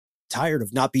Tired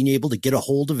of not being able to get a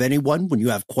hold of anyone when you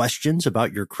have questions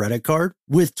about your credit card?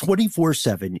 With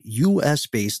 24/7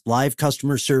 U.S.-based live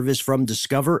customer service from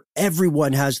Discover,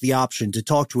 everyone has the option to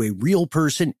talk to a real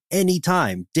person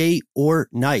anytime, day or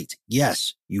night.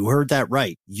 Yes, you heard that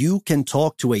right. You can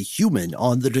talk to a human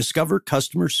on the Discover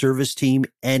customer service team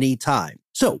anytime.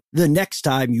 So the next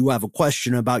time you have a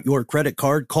question about your credit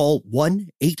card, call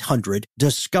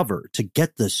 1-800-DISCOVER to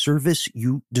get the service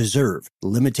you deserve.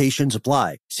 Limitations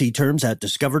apply. See terms at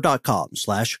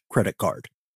discover.com/credit card.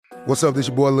 What's up, this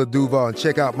your boy Lil Duval, and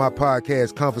check out my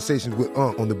podcast, Conversations with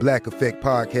Unc, on the Black Effect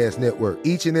Podcast Network.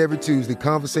 Each and every Tuesday,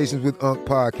 Conversations with Unc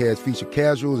podcast feature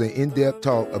casuals and in-depth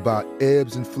talk about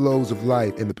ebbs and flows of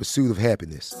life and the pursuit of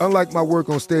happiness. Unlike my work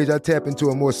on stage, I tap into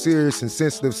a more serious and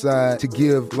sensitive side to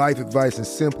give life advice and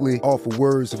simply offer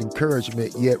words of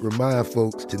encouragement, yet remind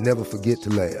folks to never forget to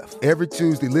laugh. Every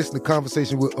Tuesday, listen to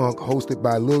Conversations with Unc, hosted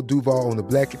by Lil Duval on the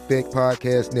Black Effect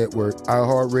Podcast Network,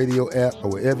 iHeartRadio app,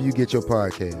 or wherever you get your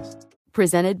podcasts.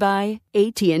 Presented by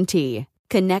AT&T.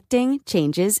 Connecting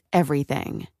changes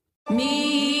everything.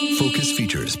 Focus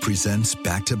Features presents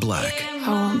Back to Black. I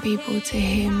want people to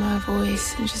hear my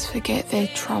voice and just forget their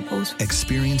troubles.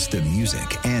 Experience the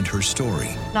music and her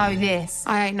story. Know this,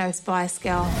 I ain't no Spice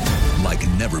Girl. Like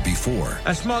never before.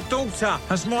 That's my daughter.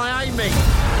 That's my Amy.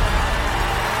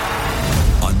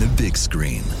 On the big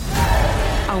screen.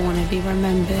 I want to be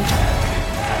remembered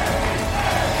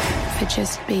for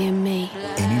just being me.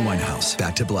 Amy Winehouse,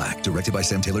 Back to Black, directed by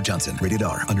Sam Taylor Johnson. Rated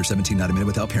R, under 17, not a minute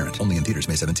without parent. Only in theaters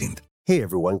May 17th. Hey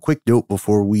everyone, quick note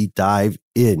before we dive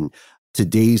in.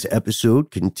 Today's episode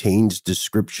contains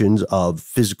descriptions of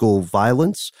physical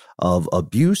violence, of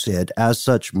abuse, and as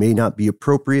such may not be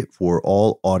appropriate for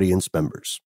all audience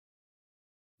members.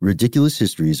 Ridiculous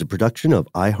History is a production of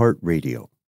iHeartRadio.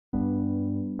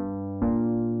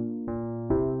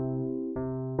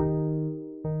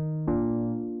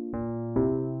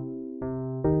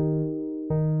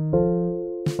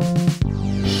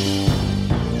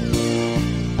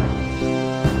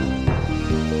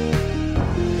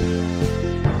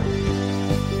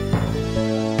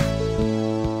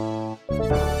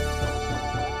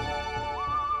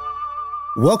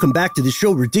 Welcome back to the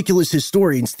show, Ridiculous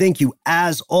Historians. Thank you,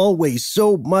 as always,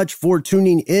 so much for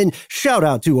tuning in. Shout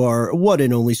out to our one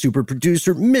and only super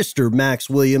producer, Mr. Max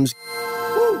Williams.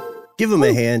 Woo. Give him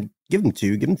a hand. Give him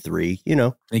two. Give him three. You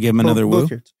know. They give him another woo?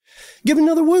 Give him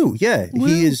another woo. Yeah. Woo.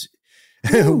 He is.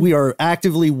 We are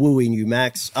actively wooing you,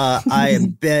 Max. I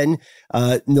am Ben.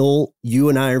 Noel, you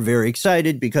and I are very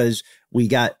excited because we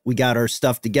got our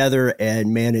stuff together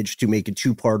and managed to make a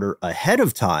two-parter ahead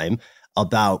of time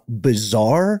about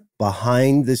bizarre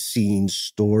behind-the-scenes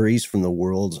stories from the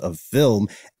worlds of film.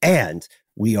 And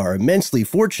we are immensely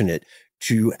fortunate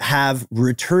to have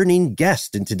returning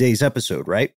guest in today's episode,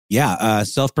 right? Yeah,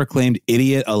 self-proclaimed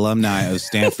idiot alumni of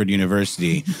Stanford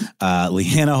University,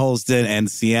 Leanna Holston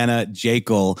and Sienna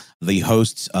Jekyll, the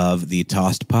hosts of the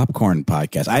Tossed Popcorn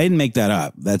podcast. I didn't make that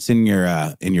up. That's in your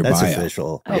bio. That's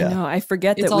official. I know. I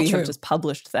forget that we have just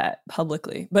published that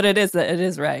publicly, but it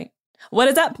is right. What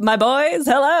is up, my boys?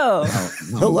 Hello.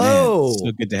 Hello. Man.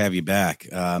 So good to have you back.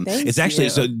 It's actually, you.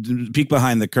 so peek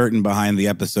behind the curtain behind the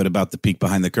episode about the peek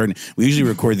behind the curtain. We usually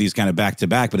record these kind of back to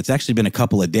back, but it's actually been a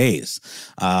couple of days.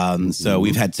 So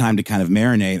we've had time to kind of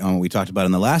marinate on what we talked about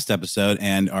in the last episode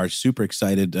and are super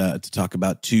excited to talk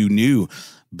about two new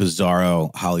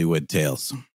bizarro Hollywood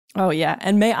tales. Oh, yeah.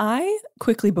 And may I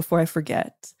quickly, before I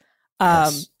forget,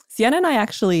 Yes. Sienna and I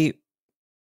actually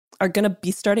are going to be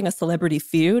starting a celebrity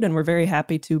feud, and we're very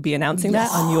happy to be announcing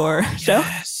that on your show.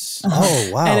 Yes. Oh,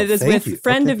 wow. And it is Thank with you.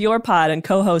 friend of your pod and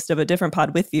co-host of a different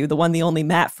pod with you, the one, the only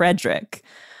Matt Frederick.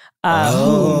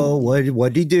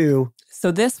 What'd he do?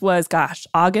 So this was,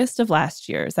 August of last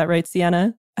year. Is that right,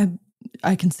 Sienna?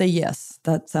 I can say yes.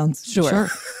 That sounds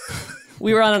Sure.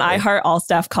 We were on an iHeart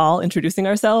all-staff call introducing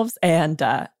ourselves, and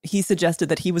he suggested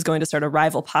that he was going to start a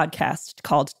rival podcast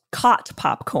called Caught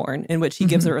Popcorn, in which he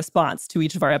gives a response to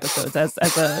each of our episodes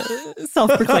as a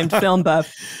self-proclaimed film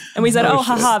buff. And we said,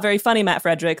 haha, very funny, Matt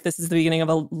Frederick. This is the beginning of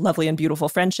a lovely and beautiful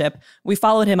friendship. We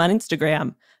followed him on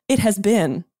Instagram. It has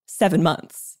been 7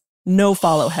 months. No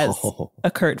follow has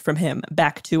occurred from him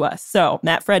back to us. So,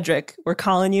 Matt Frederick, we're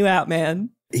calling you out, man.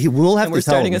 He will have to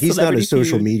tell him he's not a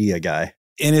social feud. media guy.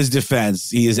 In his defense,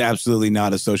 he is absolutely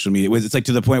not a social media. It's like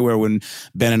to the point where when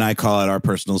Ben and I call out our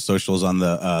personal socials on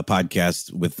the podcast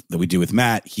that we do with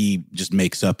Matt, he just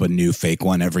makes up a new fake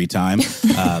one every time.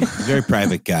 Very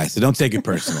private guy, so don't take it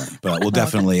personally. But we'll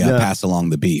definitely pass along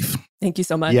the beef. Than't you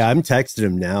so much. Yeah, I'm texting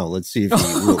him now. Let's see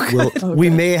if we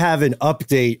may have an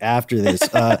update after this.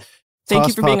 Thank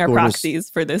you Toss for being our Popcorn is proxies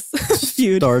for this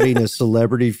feud. starting a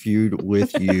celebrity feud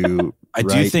with you. I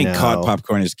do think caught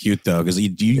popcorn is cute though, because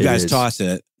you guys toss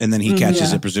it and then he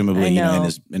catches it presumably,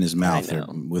 in his mouth or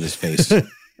with his face.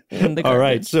 All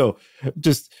right, so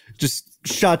just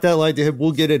shot that line to him.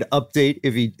 We'll get an update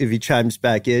if he chimes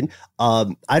back in.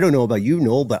 I don't know about you,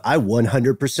 Noel, but I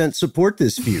 100% support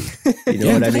this feud. You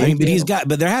know what I mean?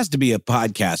 But there has to be a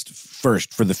podcast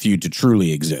first for the feud to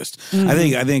truly exist. Mm-hmm.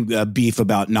 I think beef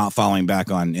about not following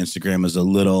back on Instagram is a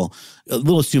little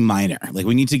too minor. Like,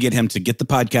 we need to get him to get the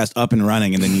podcast up and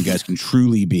running, and then you guys can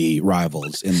truly be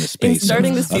rivals in the space. In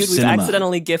starting this feud, we've cinema.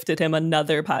 Accidentally gifted him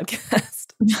another podcast.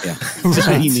 Yeah, just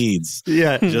what he needs.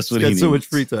 Yeah, just what he needs. So much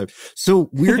free time.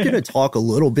 So we're going to talk a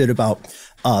little bit about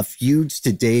feuds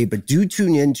today, but do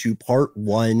tune into part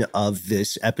 1 of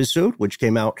this episode, which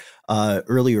came out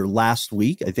earlier last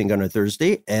week, I think on a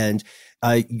Thursday, and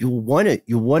you'll want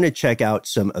to check out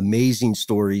some amazing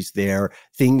stories there,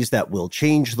 things that will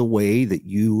change the way that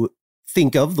you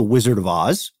think of the Wizard of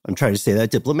Oz. I'm trying to say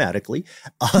that diplomatically,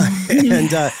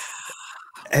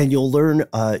 and you'll learn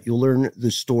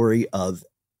the story of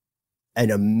an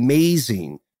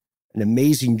amazing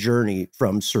journey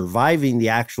from surviving the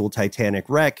actual Titanic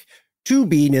wreck to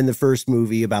being in the first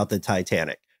movie about the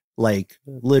Titanic. Like,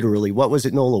 literally, what was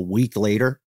it, Noel, a week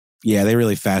later? Yeah, they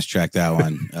really fast-tracked that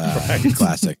one.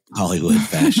 Classic Hollywood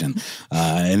fashion.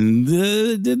 And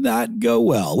did not go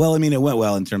well. Well, I mean, it went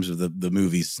well in terms of the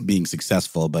movies being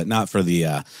successful, but not for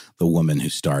the woman who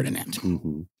starred in it.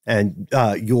 Mm-hmm. And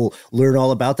you'll learn all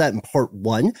about that in part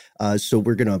 1. So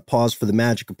we're going to pause for the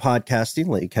magic of podcasting,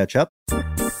 let you catch up.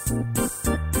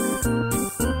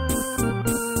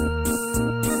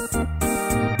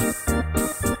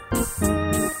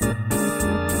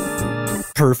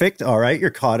 Perfect. All right, you're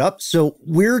caught up. So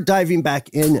we're diving back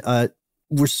in.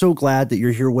 We're so glad that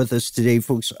you're here with us today,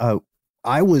 folks.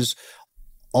 I was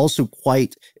also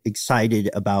quite excited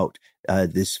about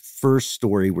this first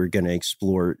story we're going to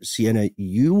explore. Sienna,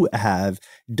 you have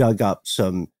dug up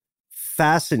some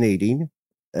fascinating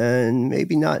and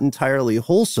maybe not entirely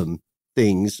wholesome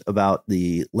things about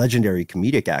the legendary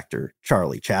comedic actor,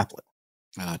 Charlie Chaplin.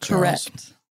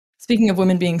 Correct. Speaking of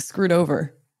women being screwed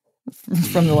over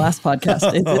from the last podcast,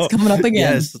 it's coming up again.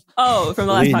 Yes. Oh, from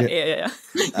the last podcast. Yeah.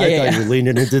 I thought you were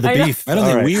leaning into the beef. I don't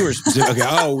think we were specific. Okay.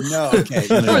 Oh, no. Okay.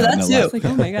 No, that too. Like,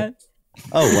 oh, my God.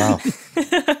 Oh, wow.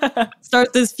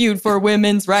 Start this feud for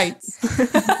women's rights.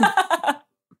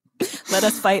 Let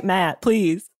us fight Matt,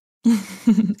 please.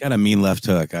 Got a mean left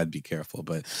hook. I'd be careful.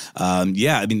 But I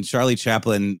mean, Charlie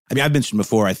Chaplin, I mean, I've mentioned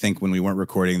before, I think when we weren't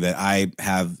recording, that I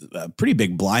have a pretty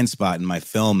big blind spot in my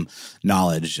film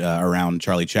knowledge around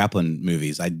Charlie Chaplin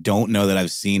movies. I don't know that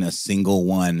I've seen a single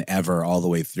one ever all the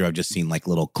way through. I've just seen like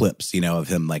little clips, of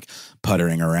him like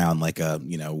puttering around like a,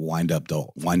 wind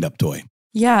up toy.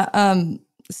 Yeah.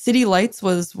 City Lights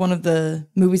was one of the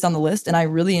movies on the list, and I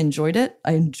really enjoyed it.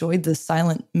 I enjoyed the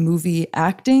silent movie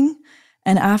acting.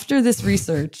 And after this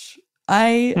research,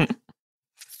 I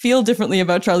feel differently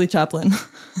about Charlie Chaplin.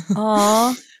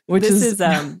 Aw.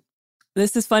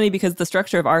 This is funny because the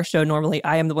structure of our show, normally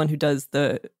I am the one who does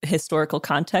the historical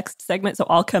context segment. So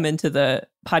I'll come into the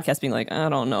podcast being like, I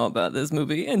don't know about this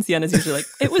movie. And Sienna's usually like,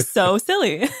 it was so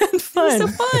silly and fun. It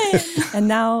was so fun. And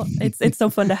now it's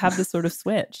so fun to have this sort of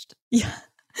switched. Yeah.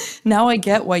 Now I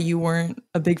get why you weren't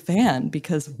a big fan,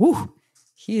 because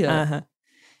he's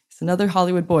another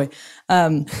Hollywood boy.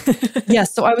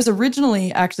 Yes, so I was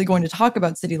originally actually going to talk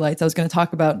about City Lights. I was going to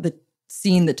talk about the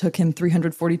scene that took him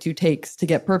 342 takes to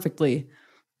get perfectly.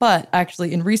 But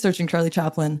actually, in researching Charlie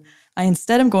Chaplin, I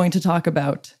instead am going to talk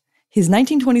about his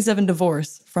 1927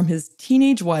 divorce from his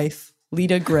teenage wife,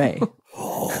 Lita Grey.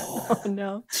 Oh,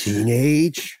 no.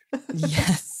 Teenage?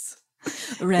 Yes.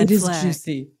 Red flag. It is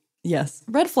juicy. Yes.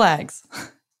 Red flags.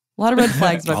 A lot of red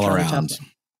flags about Charlie Chaplin.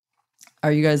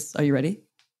 Are you ready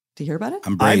to hear about it?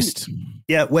 I'm braced.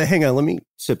 Yeah, wait, hang on. Let me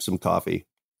sip some coffee.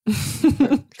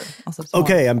 Sure.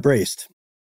 Okay, I'm braced.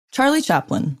 Charlie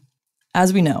Chaplin,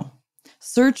 as we know,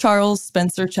 Sir Charles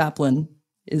Spencer Chaplin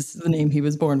is the name he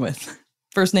was born with.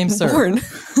 First name Sir.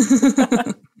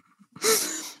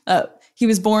 He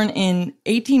was born in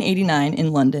 1889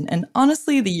 in London. And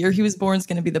honestly, the year he was born is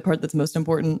going to be the part that's most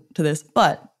important to this.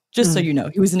 But just so you know,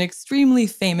 he was an extremely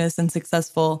famous and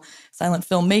successful silent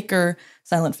filmmaker,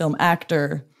 silent film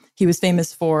actor. He was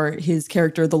famous for his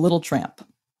character, the Little Tramp.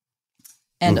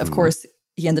 And of course,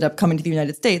 he ended up coming to the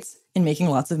United States and making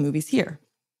lots of movies here.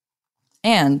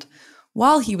 And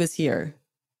while he was here,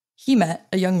 he met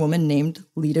a young woman named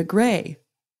Lita Grey.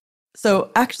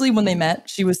 So actually, when they met,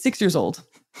 she was 6 years old,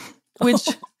 which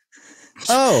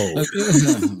Oh,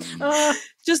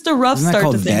 Just a rough Isn't that start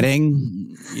called to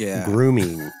things. vetting? Yeah.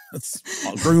 grooming.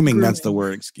 Grooming, that's the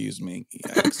word. Excuse me.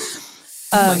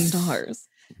 Yikes. My stars.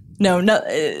 No,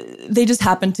 they just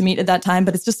happened to meet at that time,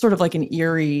 but it's just sort of like an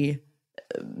eerie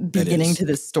beginning to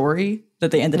this story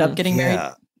that they ended up getting married.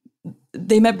 Yeah.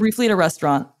 They met briefly at a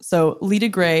restaurant. So Lita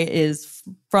Grey is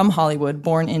from Hollywood,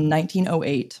 born in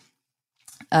 1908.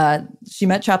 She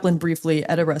met Chaplin briefly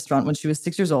at a restaurant when she was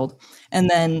 6 years old. And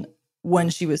then when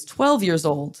she was 12 years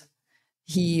old,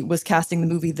 he was casting the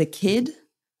movie The Kid,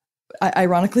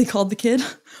 ironically called The Kid,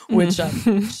 which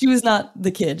she was not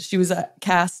the kid. She was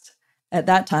cast at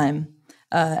that time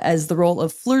as the role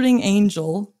of flirting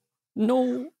angel.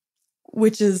 No.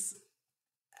 Which is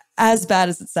as bad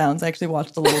as it sounds. I actually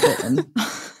watched a little bit, and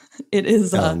it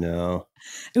is. Oh no!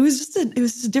 It was just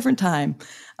a different time.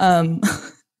 But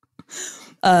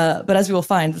as we will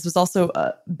find, this was also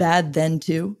bad then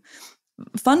too.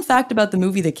 Fun fact about the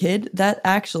movie The Kid: that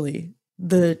actually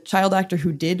the child actor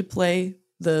who did play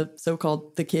the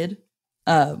so-called The Kid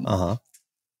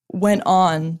went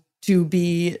on to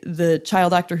be the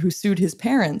child actor who sued his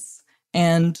parents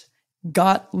and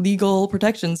got legal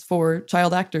protections for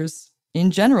child actors in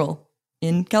general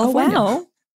in California. Oh, wow.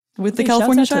 With the Hey,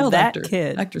 California shouts out to Child that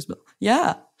kid. Actors Bill.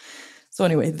 Yeah. So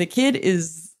anyway, The Kid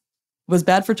was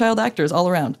bad for child actors all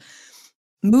around.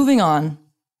 Moving on.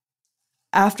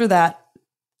 After that,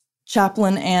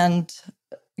 Chaplin and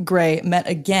Grey met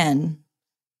again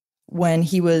when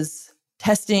he was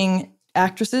testing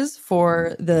actresses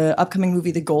for the upcoming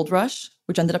movie The Gold Rush,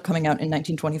 which ended up coming out in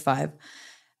 1925.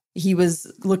 He was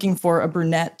looking for a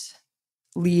brunette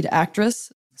lead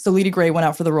actress, so Lita Grey went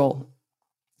out for the role.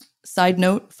 Side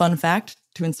note, fun fact,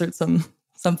 to insert some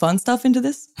fun stuff into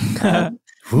this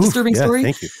disturbing story.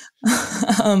 Thank you.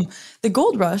 The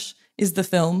Gold Rush is the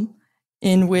film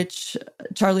in which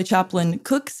Charlie Chaplin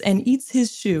cooks and eats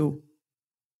his shoe.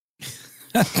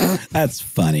 That's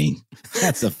funny.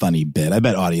 That's a funny bit. I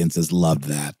bet audiences loved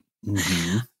that.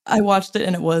 Mm-hmm. I watched it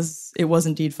and it was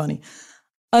indeed funny.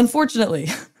 Unfortunately,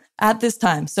 at this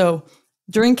time, so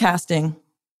during casting,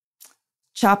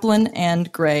 Chaplin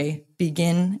and Grey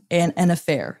begin an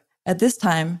affair. At this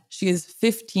time, she is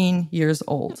 15 years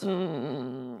old.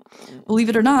 Believe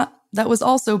it or not, that was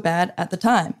also bad at the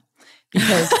time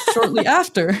because shortly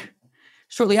after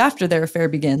their affair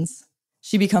begins,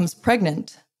 she becomes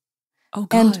pregnant. Oh,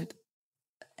 God.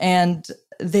 And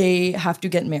they have to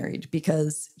get married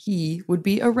because he would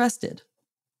be arrested.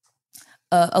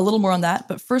 A little more on that,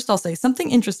 but first I'll say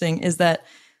something interesting is that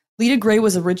Lita Grey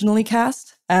was originally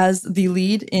cast as the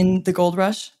lead in The Gold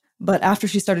Rush, but after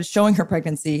she started showing her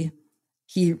pregnancy,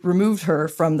 he removed her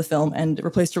from the film and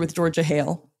replaced her with Georgia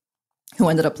Hale, who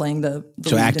ended up playing the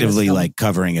So lead actively in this film. like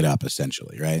covering it up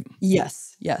essentially, right?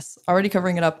 Yes, already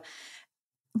covering it up.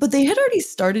 But they had already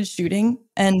started shooting,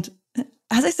 and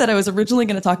as I said, I was originally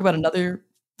going to talk about another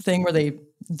thing where they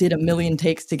did a million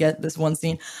takes to get this one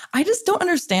scene. I just don't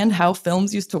understand how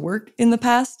films used to work in the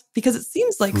past because it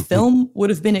seems like film would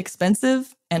have been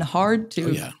expensive and hard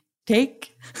to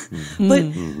take.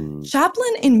 But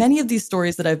Chaplin, in many of these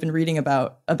stories that I've been reading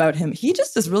about him, he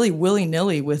just is really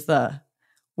willy-nilly with the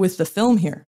film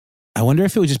here. I wonder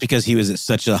if it was just because he was at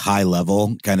such a high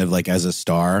level, kind of like as a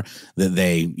star, that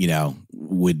they,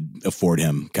 would afford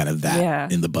him kind of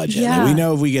that in the budget. Yeah. Like, we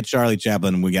know if we get Charlie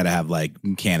Chaplin, we got to have like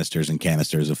canisters and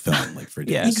canisters of film, like for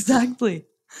days.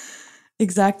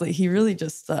 Exactly. He really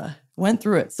just went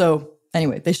through it. So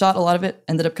anyway, they shot a lot of it,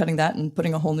 ended up cutting that and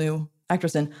putting a whole new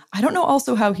actress in. I don't know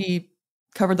also how he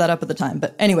covered that up at the time,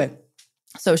 but anyway,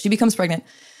 so she becomes pregnant.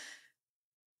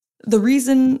 The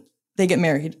reason they get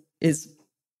married is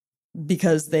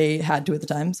because they had to at the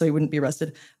time, so he wouldn't be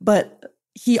arrested. But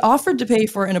he offered to pay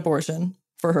for an abortion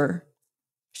for her.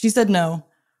 She said no.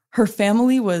 Her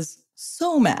family was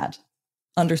so mad,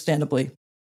 understandably.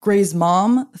 Grey's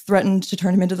mom threatened to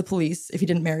turn him into the police if he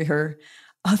didn't marry her.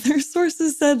 Other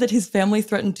sources said that his family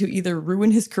threatened to either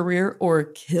ruin his career or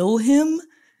kill him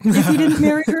if he didn't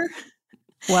marry her.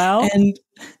 Wow. And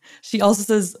she also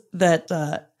says that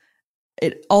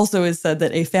it also is said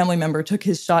that a family member took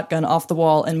his shotgun off the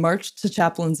wall and marched to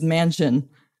Chaplin's mansion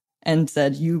and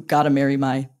said, "You got to marry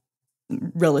my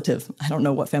relative." I don't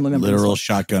know what family member. Literal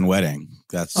shotgun wedding.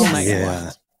 That's Oh my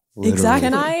God.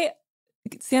 Exactly.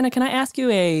 Sienna, can I ask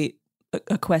you a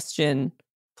question?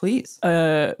 Please.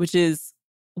 Which is,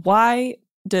 why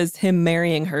does him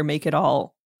marrying her make it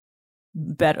all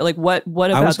better? Like, what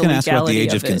about I was the going to ask about the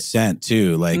age of it? consent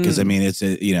too, like, because I mean, it's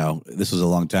this was a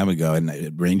long time ago, and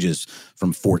it ranges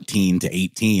from 14 to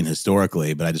 18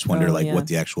 historically. But I just wonder, what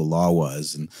the actual law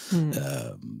was, and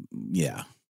yeah.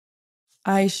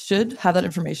 I should have that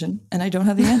information, and I don't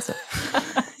have the answer.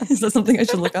 Is that something I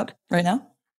should look up right now?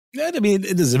 I mean,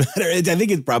 it doesn't matter. I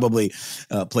think it probably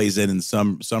plays in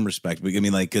some respect. I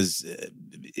mean, like, because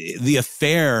the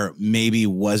affair maybe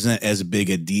wasn't as big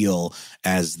a deal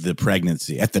as the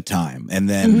pregnancy at the time. And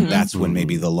then that's when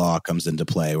maybe the law comes into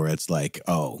play where it's like,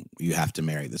 oh, you have to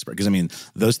marry this person. Because, I mean,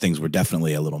 those things were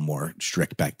definitely a little more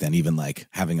strict back then. Even like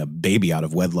having a baby out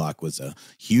of wedlock was a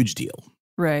huge deal.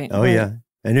 Right. Oh, right. yeah.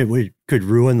 And it could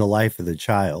ruin the life of the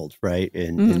child, right,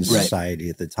 in society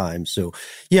at the time. So,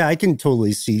 yeah, I can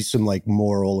totally see some like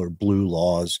moral or blue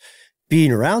laws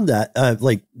being around that,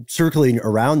 like circling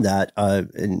around that.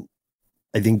 And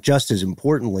I think just as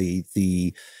importantly,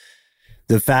 the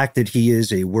fact that he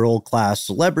is a world-class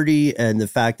celebrity and the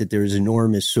fact that there's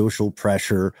enormous social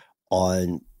pressure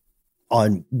on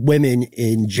women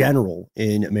in general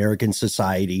in American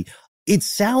society. It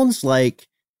sounds like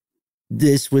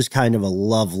this was kind of a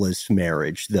loveless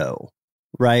marriage, though,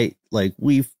 right? Like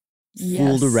we've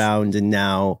fooled around and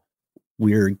now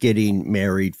we're getting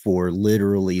married for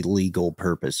literally legal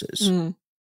purposes.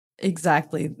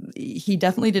 Exactly. He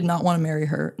definitely did not want to marry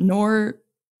her, nor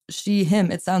she him,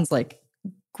 it sounds like.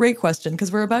 Great question,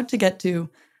 because we're about to get to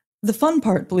the fun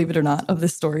part, believe it or not, of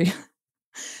this story.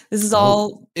 This is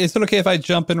all... Is it okay if I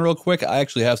jump in real quick? I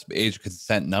actually have some age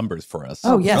consent numbers for us.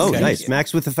 Oh, yes. Oh, nice.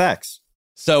 Max with the facts.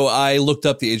 So I looked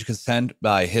up the age of consent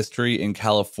by history in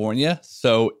California.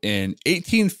 So in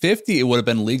 1850, it would have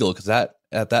been legal because at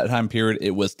that time period,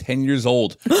 it was 10 years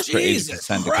old for age of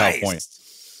consent in California.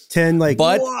 10 like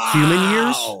human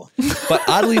years? But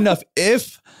oddly enough,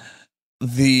 if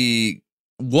the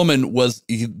woman was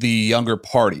the younger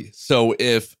party, so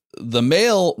if the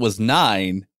male was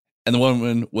 9 and the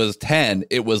woman was 10,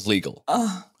 it was legal.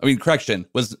 I mean, correction,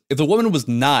 was if the woman was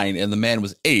 9 and the man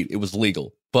was 8, it was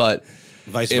legal. But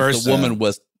vice if versa. The woman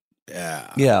was, yeah.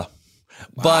 Wow.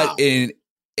 But in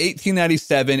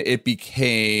 1897, it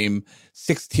became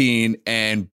 16,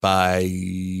 and by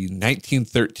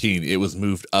 1913, it was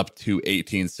moved up to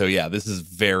 18. So yeah, this is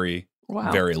very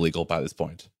illegal by this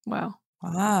point. Wow.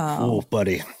 Oh,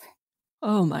 buddy.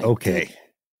 Oh my. Okay.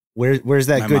 Where's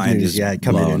that good news? Yeah,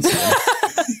 coming in.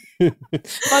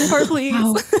 Fun part, please.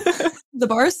 Wow. The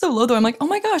bar is so low, though. I'm like, oh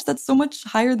my gosh, that's so much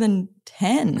higher than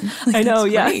 10. Like, I know,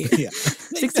 yeah.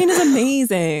 16 is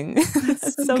amazing.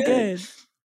 That's so good.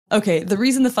 Okay, the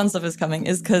reason the fun stuff is coming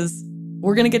is because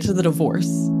we're going to get to the divorce.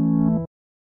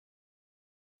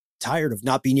 Tired of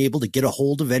not being able to get a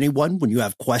hold of anyone when you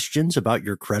have questions about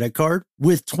your credit card?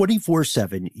 With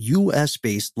 24/7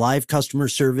 U.S.-based live customer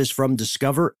service from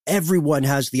Discover, everyone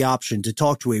has the option to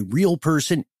talk to a real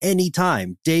person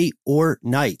anytime, day or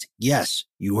night. Yes,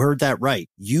 you heard that right.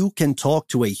 You can talk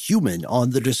to a human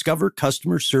on the Discover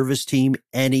customer service team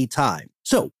anytime.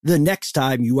 So the next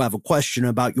time you have a question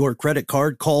about your credit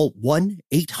card, call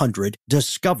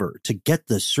 1-800-DISCOVER to get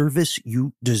the service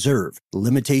you deserve.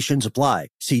 Limitations apply.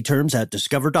 See terms at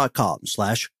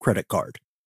discover.com/credit card.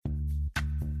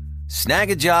 Snag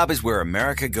a Job is where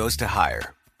America goes to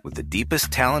hire, with the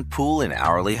deepest talent pool in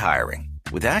hourly hiring.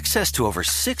 With access to over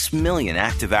 6 million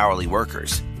active hourly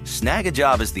workers, Snag a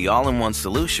Job is the all-in-one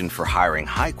solution for hiring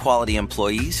high-quality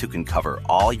employees who can cover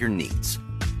all your needs.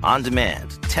 On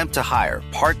demand, temp to hire,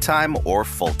 part-time or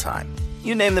full-time.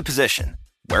 You name the position.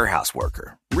 Warehouse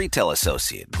worker, retail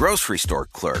associate, grocery store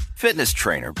clerk, fitness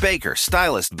trainer, baker,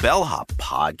 stylist, bellhop,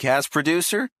 podcast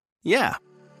producer. Yeah,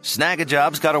 Snag a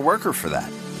Job's got a worker for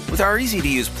that. With our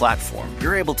easy-to-use platform,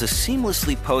 you're able to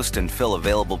seamlessly post and fill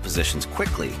available positions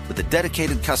quickly with a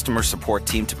dedicated customer support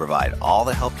team to provide all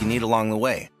the help you need along the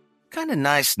way. Kind of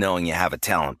nice knowing you have a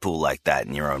talent pool like that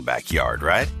in your own backyard,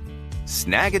 right?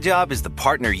 Snag a Job is the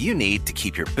partner you need to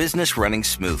keep your business running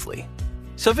smoothly.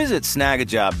 So visit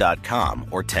snagajob.com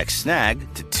or text snag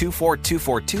to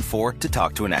 242424 to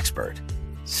talk to an expert.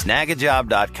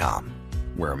 Snagajob.com,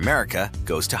 where America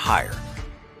goes to hire.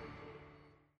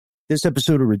 This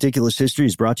episode of Ridiculous History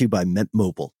is brought to you by Mint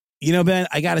Mobile. You know, Ben,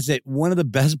 I got to say, one of the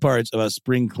best parts about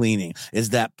spring cleaning is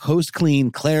that post-clean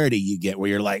clarity you get where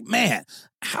you're like, man,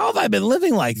 how have I been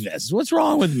living like this? What's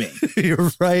wrong with me?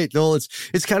 You're right, Noel.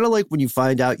 It's kind of like when you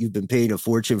find out you've been paying a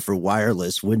fortune for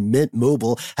wireless when Mint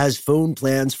Mobile has phone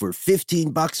plans for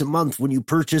 $15 a month when you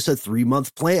purchase a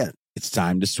 3-month plan. It's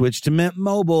time to switch to Mint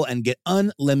Mobile and get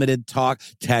unlimited talk,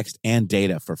 text, and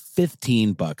data for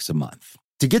 $15 a month.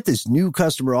 To get this new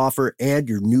customer offer and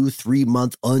your new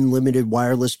 3-month unlimited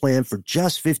wireless plan for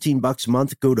just $15 a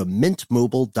month, go to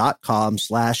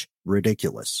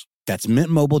mintmobile.com/ridiculous. That's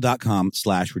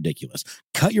mintmobile.com/ridiculous.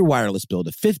 Cut your wireless bill to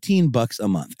 $15 a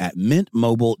month at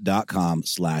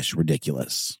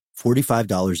mintmobile.com/ridiculous. $45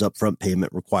 upfront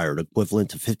payment required, equivalent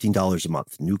to $15 a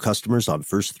month. New customers on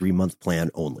first 3-month plan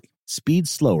only. Speed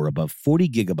slower above 40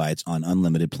 gigabytes on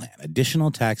unlimited plan.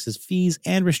 Additional taxes, fees,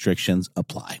 and restrictions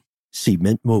apply. See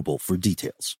Mint Mobile for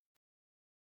details.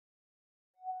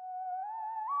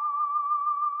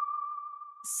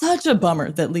 Such a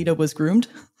bummer that Lita was groomed.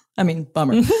 I mean,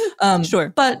 bummer. Sure.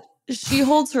 But she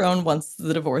holds her own once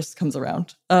the divorce comes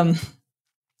around.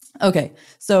 Okay,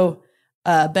 so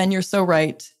Ben, you're so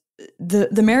right.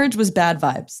 The marriage was bad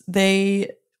vibes.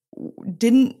 They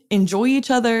didn't enjoy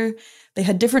each other. They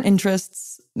had different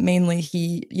interests. Mainly,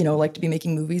 he, liked to be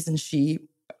making movies, and she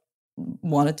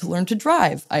wanted to learn to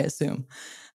drive, I assume.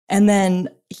 And then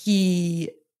he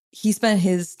spent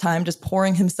his time just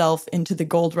pouring himself into the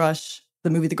Gold Rush, the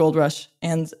movie The Gold Rush,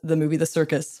 and the movie The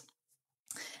Circus.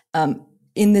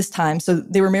 In this time, so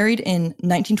they were married in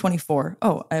 1924.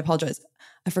 Oh, I apologize.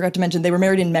 I forgot to mention they were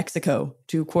married in Mexico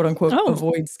to quote unquote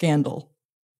avoid scandal.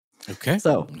 Okay.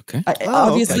 So okay.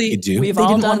 Obviously, like we've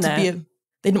all done that.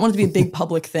 They didn't want it to be a big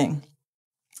public thing.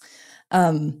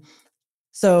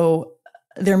 So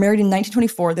they're married in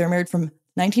 1924. They were married from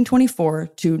 1924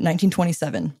 to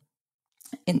 1927.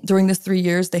 And during this 3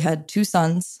 years, they had 2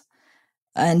 sons,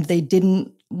 and they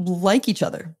didn't like each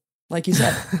other, like you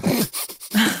said.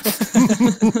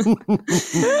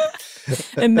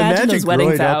 Imagine those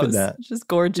wedding vows. Just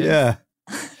gorgeous. Yeah.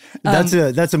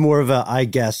 That's a more of a I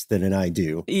guess than an I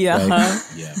do. Yeah. Right?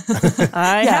 Yeah.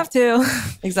 I have to.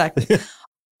 Exactly.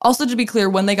 Also, to be clear,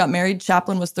 when they got married,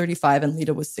 Chaplin was 35 and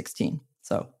Lita was 16.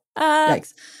 So,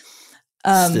 yikes.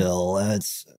 Still,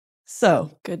 that's...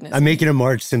 So, goodness. I'm making a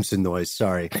Marge Simpson noise.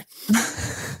 Sorry.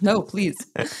 No, please.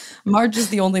 Marge is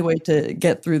the only way to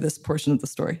get through this portion of the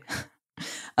story.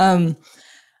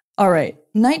 All right.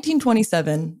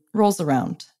 1927 rolls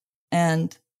around,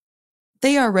 and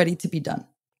they are ready to be done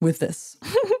with this.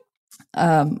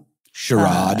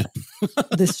 Charade.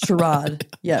 This charade.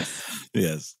 Yes.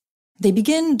 Yes. They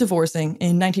begin divorcing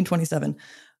in 1927.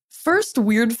 First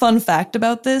weird fun fact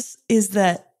about this is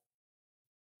that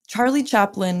Charlie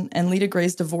Chaplin and Lita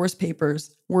Gray's divorce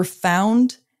papers were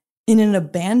found in an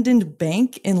abandoned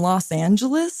bank in Los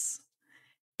Angeles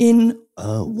in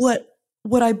what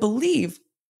I believe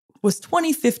was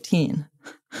 2015.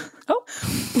 Oh,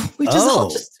 we just all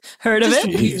just heard of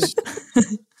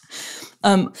it.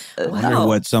 I wonder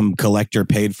what some collector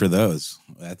paid for those.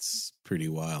 That's pretty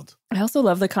wild. I also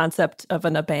love the concept of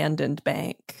an abandoned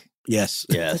bank. Yes.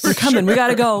 We're coming. We got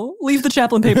to go. Leave the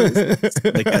Chaplin papers.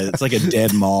 It's like a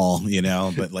dead mall,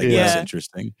 but less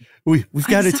interesting. We've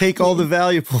got to take all the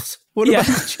valuables. What about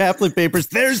the Chaplin papers?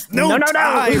 There's no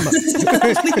time.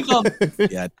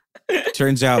 Yeah.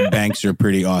 Turns out banks are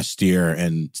pretty austere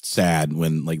and sad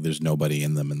when there's nobody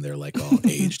in them and they're all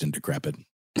aged and decrepit.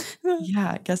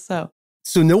 Yeah, I guess so.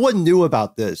 So no one knew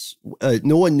about this.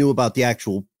 No one knew about the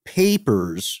actual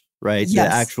papers, right? Yes.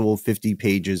 The actual 50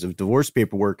 pages of divorce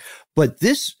paperwork. But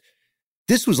this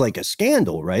was like a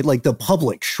scandal, right? Like the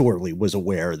public surely was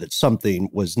aware that something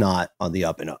was not on the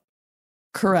up and up.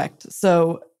 Correct.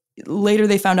 So later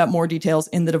they found out more details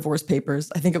in the divorce papers.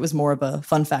 I think it was more of a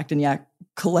fun fact and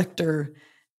collector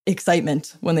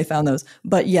excitement when they found those.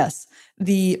 But yes,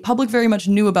 the public very much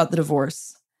knew about the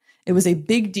divorce. It was a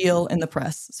big deal in the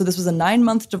press. So this was a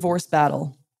 9-month divorce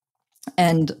battle.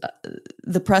 And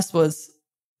the press was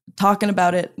talking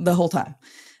about it the whole time.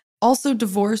 Also,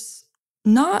 divorce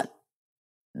not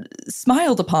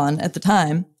smiled upon at the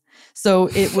time. So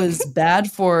it was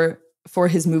bad for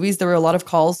his movies. There were a lot of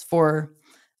calls for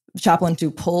Chaplin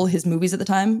to pull his movies at the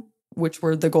time, which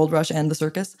were The Gold Rush and The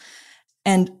Circus.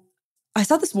 And I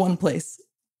saw this one place.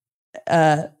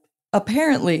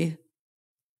 Apparently,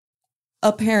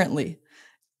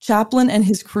 Chaplin and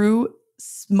his crew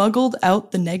smuggled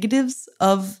out the negatives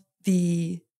of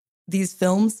these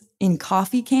films in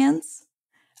coffee cans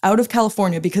out of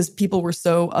California because people were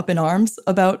so up in arms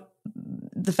about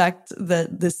the fact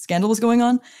that this scandal was going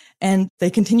on. And they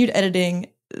continued editing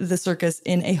The Circus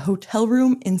in a hotel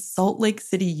room in Salt Lake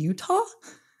City, Utah.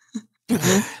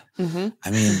 Mm-hmm.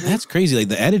 I mean, that's crazy.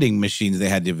 The editing machines they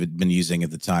had to have been using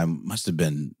at the time must have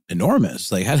been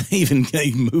enormous. How do they even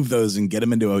move those and get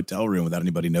them into a hotel room without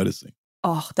anybody noticing?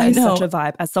 Oh, that is such a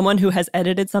vibe. As someone who has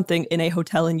edited something in a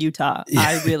hotel in Utah,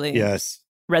 I really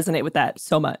resonate with that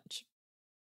so much.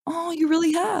 Oh, you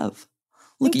really have.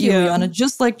 Look at you, Rihanna,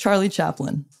 just like Charlie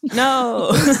Chaplin.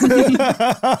 No.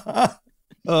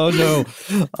 Oh, no.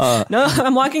 No,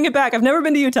 I'm walking it back. I've never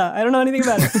been to Utah. I don't know anything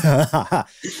about it.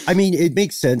 I mean, it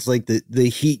makes sense.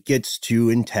 The heat gets too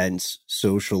intense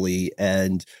socially,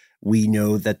 and we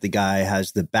know that the guy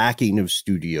has the backing of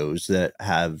studios that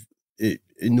have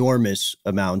enormous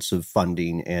amounts of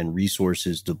funding and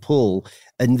resources to pull.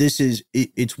 And this is,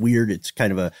 it's weird. It's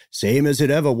kind of a same as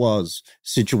it ever was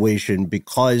situation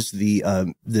because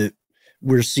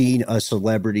we're seeing a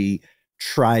celebrity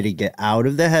try to get out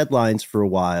of the headlines for a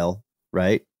while,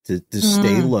 right? To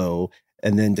stay low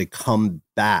and then to come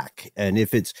back. And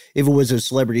if it was a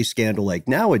celebrity scandal like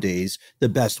nowadays, the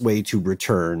best way to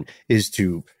return is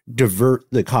to divert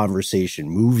the conversation,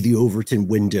 move the Overton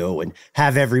window and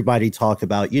have everybody talk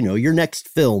about, your next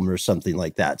film or something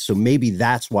like that. So maybe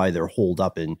that's why they're holed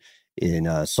up in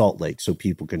Salt Lake. So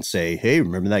people can say, hey,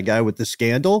 remember that guy with the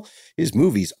scandal? His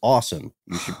movie's awesome.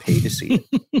 You should pay to see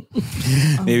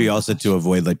it. Maybe also to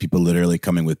avoid like people literally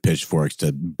coming with pitchforks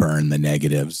to burn the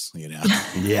negatives,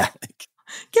 Yeah.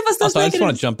 Give us those Also, I just negatives.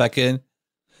 want to jump back in.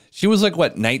 She was like,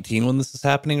 19 when this is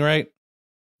happening, right?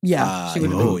 Yeah. She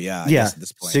would I guess at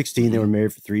this point. 16. They were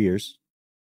married for 3 years.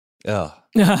 Oh,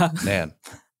 man.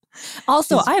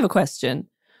 Also, I have a question.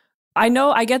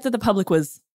 I get that the public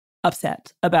was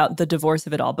upset about the divorce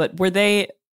of it all, but were they,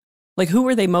 like, who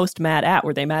were they most mad at?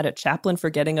 Were they mad at Chaplin for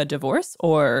getting a divorce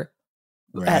or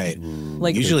right?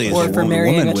 Like, usually, or for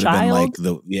marrying woman a would have been child?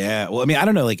 like well, I mean, I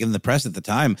don't know, like in the press at the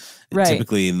time, Right.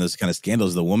 typically in those kind of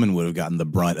scandals, the woman would have gotten the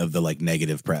brunt of the like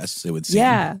negative press, it would seem.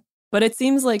 Yeah. But it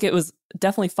seems like it was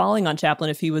definitely falling on Chaplin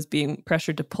if he was being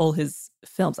pressured to pull his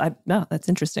films. No, that's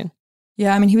interesting.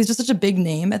 Yeah, I mean, he was just such a big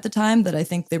name at the time that I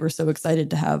think they were so excited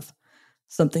to have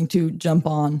something to jump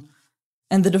on.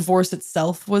 And the divorce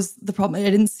itself was the problem. I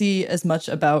didn't see as much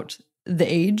about the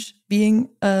age being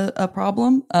a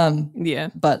problem. Yeah.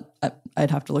 But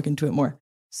I'd have to look into it more.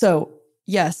 So,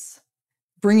 yes,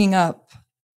 bringing up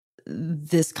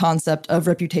this concept of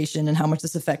reputation and how much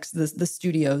this affects the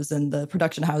studios and the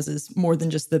production houses more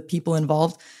than just the people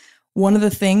involved. One of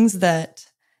the things that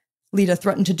Lita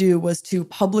threatened to do was to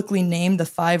publicly name the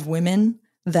 5 women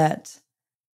that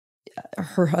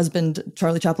her husband,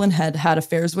 Charlie Chaplin, had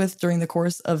affairs with during the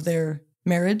course of their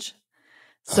marriage.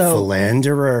 So, a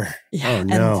philanderer. Yeah, oh,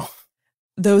 no.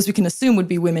 and those we can assume would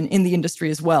be women in the industry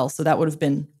as well. So that would have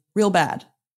been real bad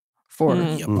for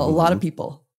a lot of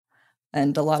people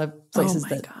and a lot of places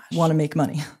that want to make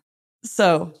money.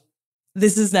 So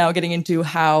this is now getting into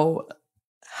how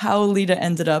Lita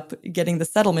ended up getting the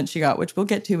settlement she got, which we'll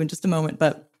get to in just a moment.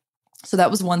 But so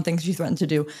that was one thing she threatened to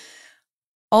do.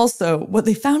 Also, what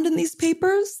they found in these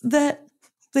papers that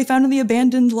they found in the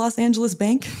abandoned Los Angeles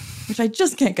bank, which I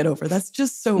just can't get over. That's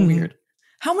just so weird.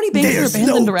 How many banks are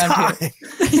abandoned around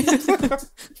here?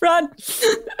 Run.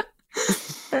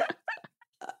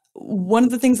 One of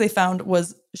the things they found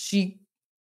was she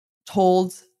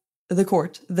told the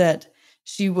court that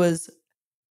she was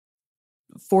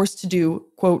forced to do,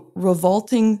 quote,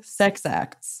 revolting sex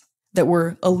acts that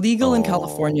were illegal in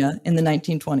California in the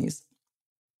 1920s.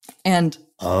 And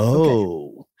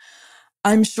I'm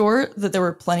sure that there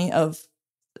were plenty of,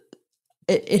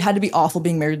 it had to be awful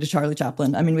being married to Charlie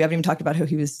Chaplin. I mean, we haven't even talked about how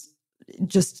he was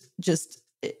just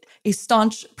a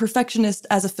staunch perfectionist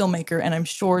as a filmmaker, and I'm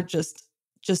sure just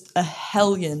a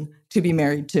hellion to be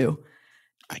married to.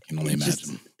 I can only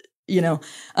imagine.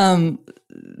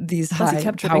 These Plus he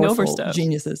kept tripping over powerful stuff.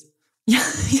 geniuses. Yeah,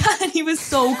 and he was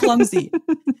so clumsy.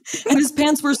 And his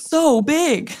pants were so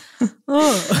big. And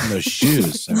those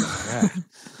shoes.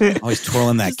 Always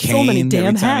twirling that Just so many cane damn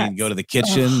every time hats. you go to the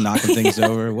kitchen, knocking things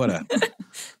over. What a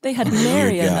They had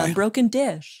Mary an guy. unbroken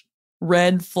dish.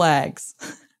 Red flags.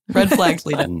 Red flags,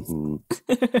 Lita.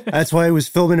 That's why he was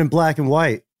filming in black and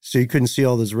white, so you couldn't see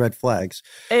all those red flags.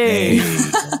 Hey.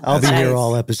 I'll be Nice. here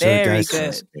all episode, Very guys.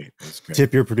 good. That's great.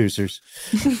 Tip your producers.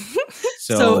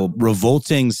 So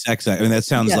revolting sex act. I mean, that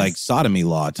sounds Yes. like sodomy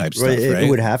law type stuff, Right, right? it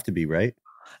would have to be, right?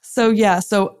 So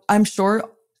I'm sure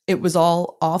it was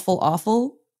all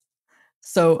awful.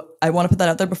 So I want to put that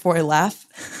out there before I laugh.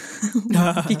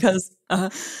 Because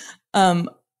the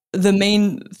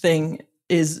main thing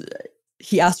is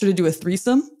he asked her to do a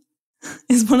threesome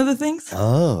is one of the things.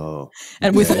 Oh.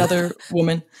 And with another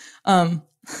woman.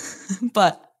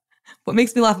 But what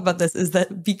makes me laugh about this is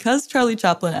that because Charlie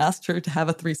Chaplin asked her to have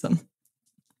a threesome,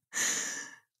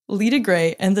 Lita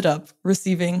Gray ended up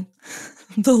receiving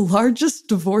the largest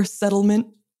divorce settlement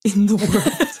in the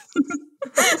world.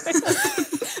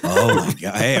 Oh my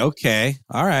god! Hey, okay,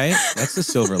 all right. That's the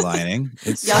silver lining.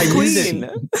 It's Yeah, I knew queen.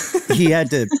 that he had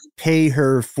to pay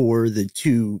her for the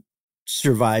 2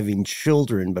 surviving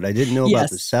children, but I didn't know about Yes.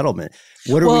 the settlement.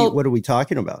 What are we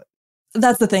talking about?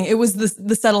 That's the thing. It was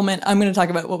the settlement. I'm going to talk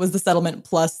about what was the settlement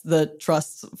plus the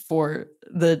trusts for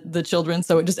the children.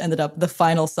 So it just ended up the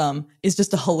final sum is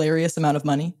just a hilarious amount of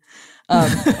money.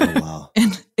 Oh, wow.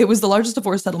 And it was the largest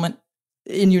divorce settlement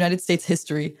in United States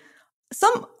history.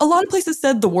 A lot of places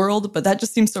said the world, but that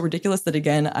just seems so ridiculous that,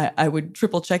 again, I would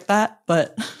triple check that.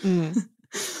 But,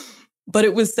 but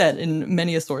it was said in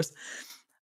many a source.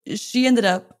 She ended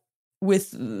up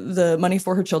with the money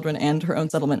for her children and her own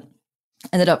settlement,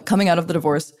 ended up coming out of the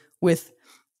divorce with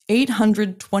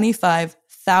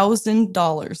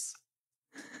 $825,000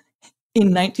 in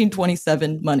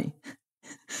 1927 money.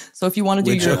 So if you want to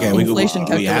do your inflation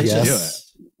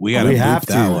calculations. We got to boop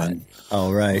that one.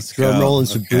 All right. Drum rolling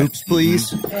some boops, please.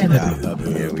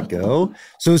 Here we go.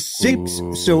 So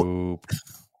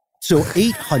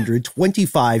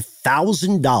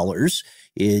 $825,000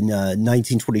 in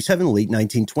 1927, late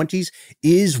 1920s,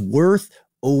 is worth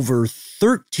over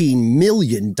 $13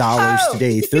 million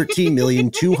today.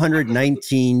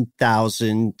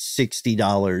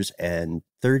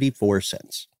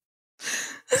 $13,219,060.34.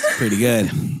 Pretty good.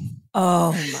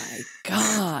 Oh my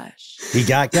gosh. He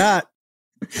got.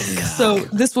 So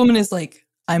this woman is like,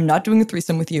 I'm not doing a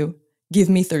threesome with you. Give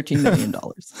me $13 million.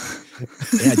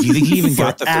 Yeah, do you think he even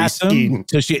got the threesome?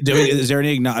 Is there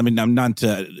any? I mean, I'm not.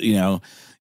 Do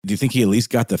you think he at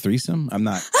least got the threesome? I'm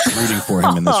not rooting for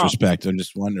him in this respect. I'm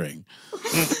just wondering.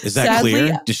 Is that Sadly, clear?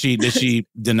 yeah. Did she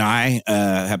deny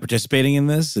participating in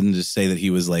this and just say that he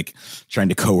was like trying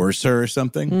to coerce her or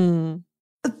something?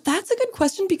 That's a good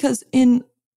question, because in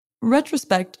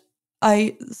retrospect,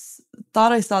 I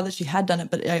thought I saw that she had done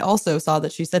it, but I also saw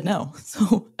that she said no.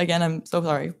 So again, I'm so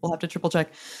sorry. We'll have to triple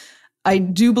check. I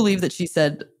do believe that she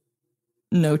said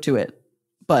no to it,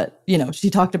 but she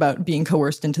talked about being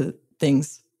coerced into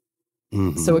things.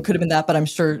 Mm-hmm. So it could have been that, but I'm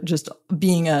sure just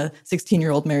being a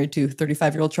 16-year-old married to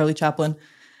 35-year-old Charlie Chaplin,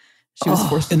 she was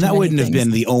forced and into that wouldn't many have things.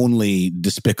 been the only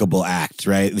despicable act,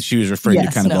 right? She was referring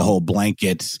to kind of a whole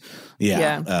blanket,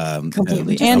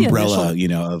 completely, and umbrella,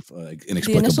 of inexplicable.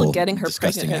 The initial getting her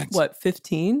disgusting pregnant acts. at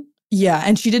 15? Yeah,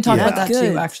 and she did talk about that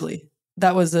Good. too, actually.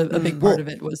 That was a big part of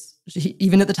it, was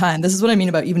even at the time. This is what I mean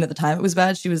about even at the time it was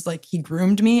bad. She was like, he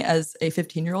groomed me as a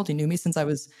 15-year-old. He knew me since I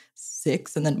was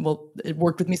 6, and then, it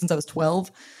worked with me since I was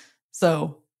 12.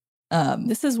 So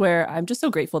this is where I'm just so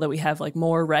grateful that we have like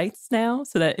more rights now,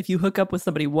 so that if you hook up with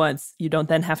somebody once, you don't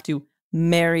then have to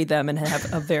marry them and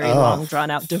have a very long drawn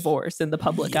out divorce in the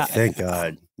public eye. Thank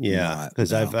God. Yeah.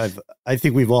 Because I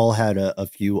think we've all had a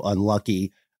few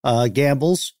unlucky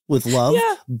gambles with love.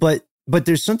 Yeah. But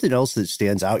there's something else that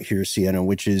stands out here, Sienna,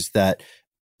 which is that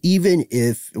even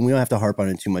if, and we don't have to harp on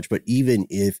it too much, but even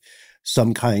if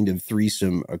some kind of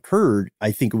threesome occurred,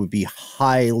 I think it would be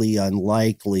highly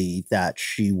unlikely that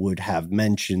she would have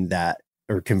mentioned that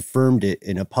or confirmed it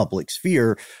in a public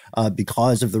sphere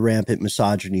because of the rampant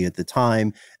misogyny at the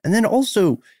time. And then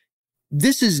also,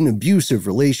 this is an abusive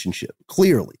relationship,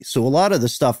 clearly. So a lot of the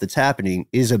stuff that's happening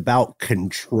is about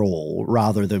control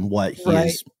rather than what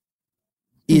he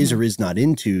is or is not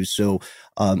into. So,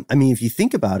 I mean, if you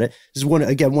think about it, this is one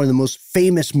of the most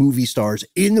famous movie stars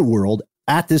in the world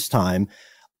at this time.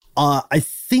 I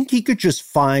think he could just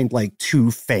find like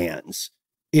 2 fans.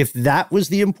 If that was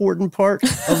the important part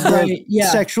of the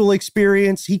sexual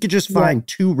experience, he could just find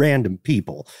 2 random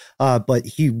people. But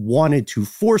he wanted to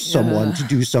force someone to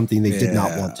do something they did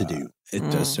not want to do. It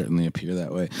does certainly appear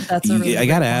that way. That's a really I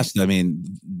got to great ask, I mean,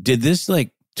 did this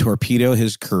like torpedo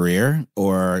his career?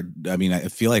 Or, I mean, I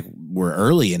feel like we're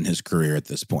early in his career at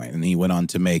this point, and he went on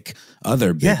to make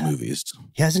other big movies.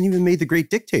 He hasn't even made The Great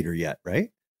Dictator yet, right?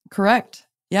 Correct.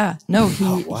 Yeah. No,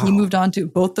 he moved on to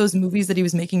both those movies that he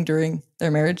was making during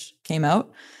their marriage came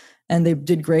out, and they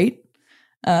did great.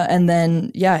 And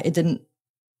then, it didn't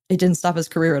stop his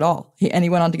career at all. He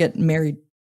went on to get married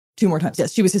 2 more times.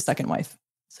 Yes, she was his second wife.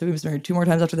 So he was married 2 more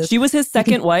times after this. She was his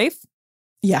second wife?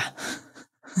 Yeah.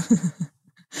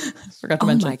 Forgot to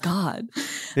mention. Oh my God.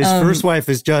 His first wife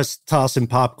is just tossing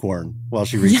popcorn while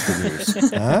she reads the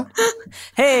news. Huh?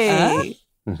 Hey.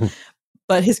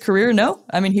 But his career, no.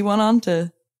 I mean, he went on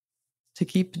to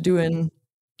keep doing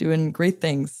great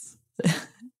things.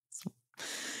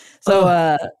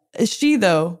 So she,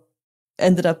 though,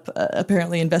 ended up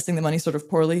apparently investing the money sort of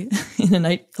poorly in a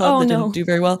nightclub that didn't do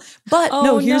very well. But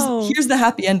here's the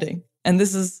happy ending. And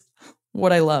this is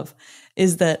what I love,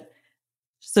 is that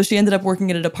so she ended up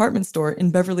working at a department store in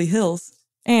Beverly Hills,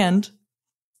 and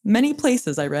many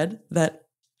places I read that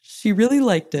she really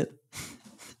liked it.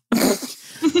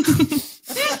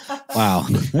 Wow.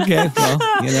 Okay.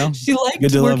 Well, she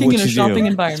liked working in a shopping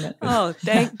environment. Oh,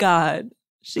 thank God.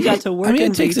 She got to work I mean,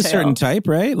 in it takes retail. a certain type,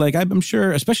 right? Like I'm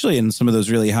sure, especially in some of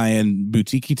those really high-end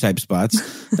boutique-y type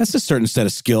spots, that's a certain set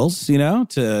of skills,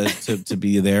 to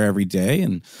be there every day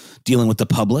and dealing with the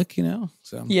public,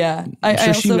 So yeah,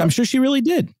 I'm sure she really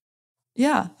did.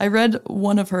 Yeah, I read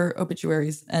one of her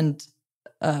obituaries, and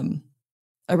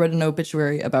I read an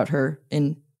obituary about her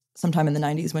sometime in the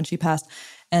 90s when she passed,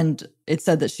 and it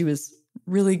said that she was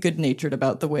really good-natured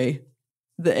about the way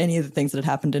that any of the things that had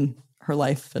happened in her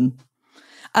life. And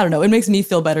I don't know, it makes me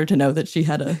feel better to know that she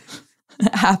had a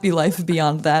happy life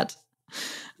beyond that.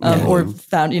 Or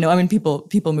found,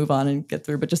 people move on and get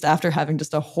through, but just after having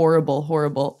just a horrible,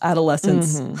 horrible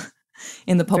adolescence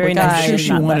in the public eye. I'm sure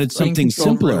she wanted something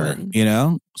simpler,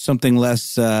 something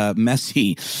less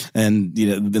messy and,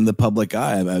 than the public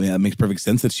eye. I mean, that makes perfect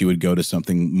sense that she would go to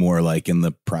something more like in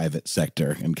the private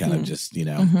sector and kind of just,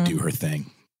 do her thing.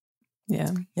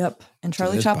 Yeah. Yep. And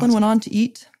Charlie Chaplin went on to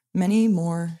eat many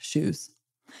more shoes.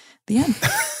 The end.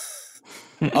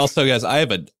 Also, guys, I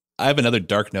have another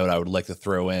dark note I would like to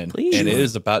throw in. Please. And it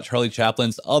is about Charlie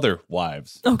Chaplin's other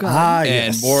wives. Oh, God.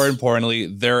 And more importantly,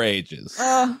 their ages.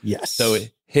 Yes. So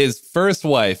his first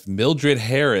wife, Mildred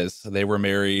Harris, they were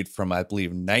married from, I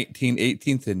believe,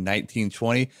 1918 to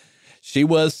 1920. She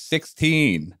was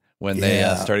 16 when they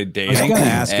started dating. I was going to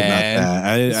ask about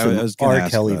that. I was going to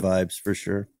ask Kelly about vibes for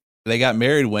sure. They got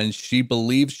married when she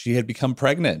believed she had become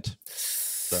pregnant.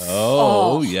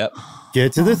 So, yep.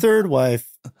 Get to the third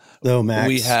wife, though, Max.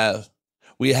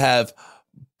 We have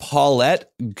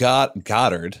Paulette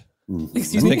Goddard.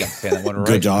 Excuse me? I think I'm saying that one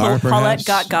right. Paulette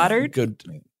Goddard?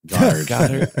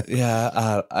 Goddard.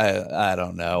 Yeah, I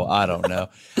don't know.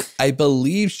 I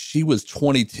believe she was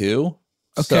 22.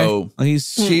 Okay. So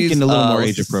she's getting a little more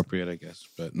age appropriate, I guess,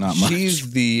 but not much. She's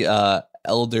the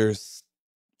elder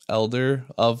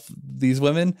of these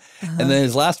women. And then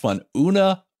his last one,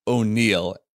 Una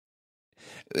O'Neill.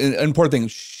 An important thing,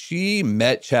 she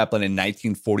met Chaplin in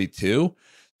 1942.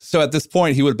 So at this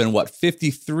point, he would have been,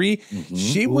 53? Mm-hmm.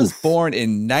 She was born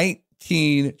in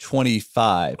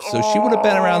 1925. So she would have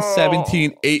been around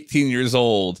 17, 18 years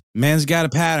old. Man's got a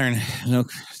pattern. No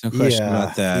question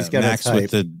about that. He's got Max a type.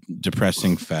 with the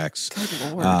depressing facts.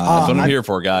 That's what I'm here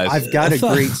for, guys. I've got a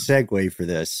great segue for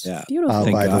this. Yeah.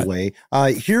 Beautiful. By the way,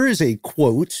 here is a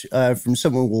quote from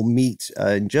someone we'll meet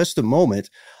in just a moment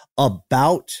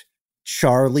about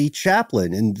Charlie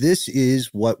Chaplin. And this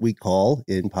is what we call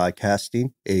in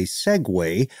podcasting a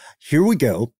segue. Here we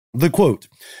go. The quote.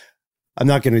 I'm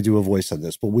not going to do a voice on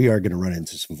this, but we are going to run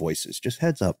into some voices. Just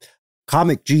heads up.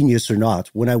 Comic genius or not,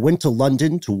 when I went to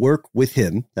London to work with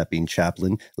him, that being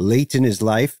Chaplin, late in his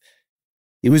life,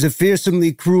 he was a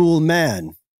fearsomely cruel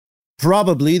man.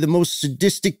 Probably the most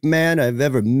sadistic man I've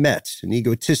ever met. An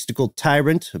egotistical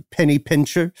tyrant, a penny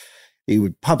pincher. He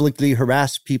would publicly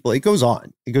harass people. It goes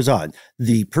on.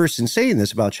 The person saying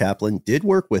this about Chaplin did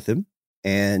work with him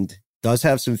and does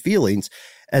have some feelings.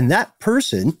 And that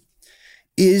person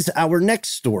is our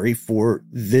next story for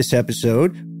this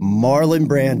episode, Marlon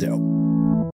Brando.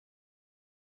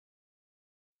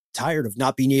 Tired of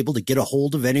not being able to get a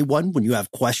hold of anyone when you have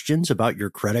questions about your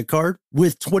credit card?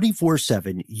 With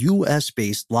 24/7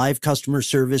 U.S.-based live customer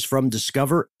service from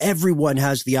Discover, everyone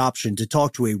has the option to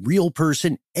talk to a real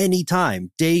person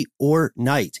anytime, day or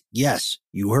night. Yes,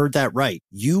 you heard that right.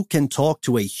 You can talk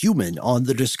to a human on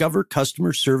the Discover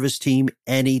customer service team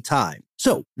anytime.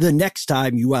 So the next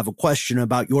time you have a question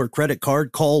about your credit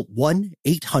card, call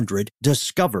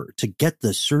 1-800-DISCOVER to get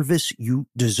the service you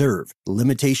deserve.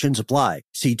 Limitations apply.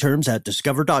 See terms at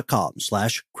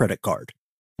discover.com/creditcard.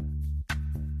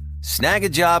 Snag a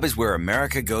Job is where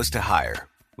America goes to hire,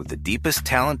 with the deepest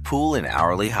talent pool in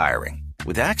hourly hiring.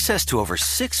 With access to over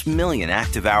 6 million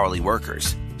active hourly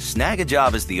workers, Snag a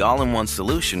Job is the all-in-one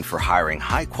solution for hiring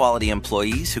high-quality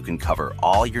employees who can cover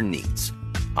all your needs.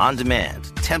 On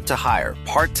demand, temp to hire,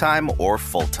 part-time or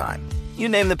full-time. You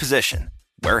name the position.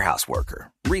 Warehouse worker,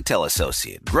 retail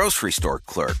associate, grocery store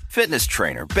clerk, fitness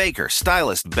trainer, baker,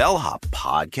 stylist, bellhop,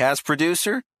 podcast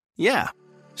producer. Yeah,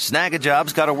 Snag a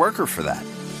Job's got a worker for that.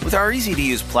 With our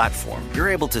easy-to-use platform, you're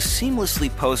able to seamlessly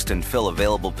post and fill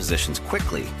available positions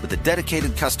quickly with a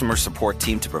dedicated customer support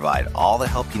team to provide all the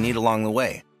help you need along the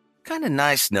way. Kind of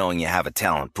nice knowing you have a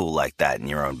talent pool like that in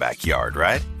your own backyard,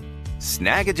 right?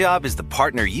 Snag a Job is the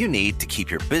partner you need to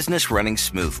keep your business running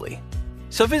smoothly.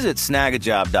 So visit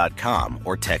snagajob.com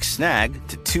or text snag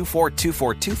to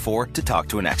 242424 to talk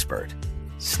to an expert.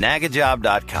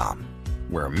 Snagajob.com,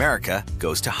 where America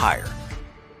goes to hire.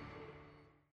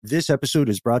 This episode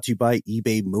is brought to you by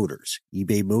eBay Motors.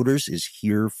 eBay Motors is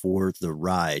here for the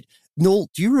ride. Noel,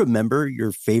 do you remember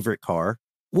your favorite car?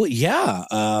 Well, yeah.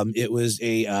 It was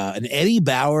an Eddie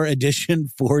Bauer edition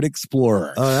Ford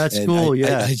Explorer. Oh, that's cool.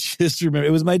 I just remember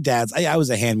it was my dad's. I was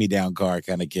a hand-me-down car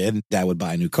kind of kid. Dad would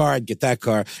buy a new car. I'd get that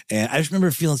car. And I just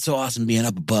remember feeling so awesome being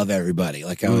up above everybody,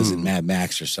 like I was in Mad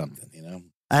Max or something,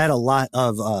 I had a lot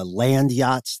of land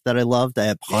yachts that I loved. I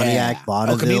had Pontiac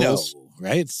Bonnevilles.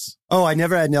 right? Oh, I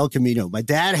never had an El Camino. My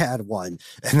dad had one,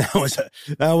 and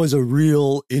that was a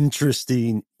real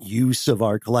interesting use of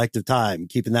our collective time,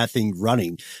 keeping that thing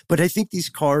running. But I think these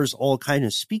cars all kind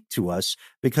of speak to us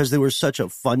because they were such a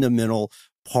fundamental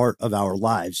part of our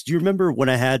lives. Do you remember when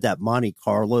I had that Monte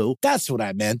Carlo? That's what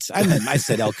I meant. I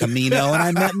said El Camino, and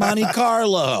I meant Monte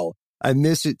Carlo. I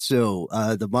miss it so.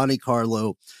 The Monte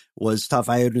Carlo was tough.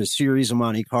 I had a series of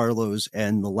Monte Carlos,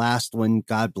 and the last one,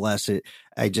 God bless it,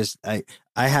 I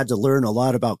had to learn a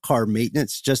lot about car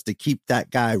maintenance just to keep that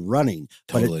guy running.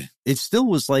 Totally. But it still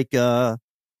was like a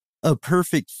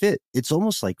perfect fit. It's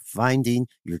almost like finding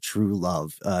your true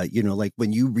love. Like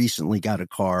when you recently got a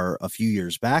car a few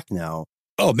years back now.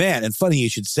 Oh, man. And funny you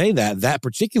should say that. That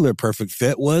particular perfect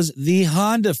fit was the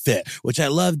Honda Fit, which I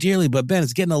love dearly. But, Ben,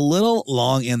 it's getting a little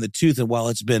long in the tooth. And while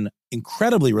it's been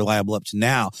incredibly reliable up to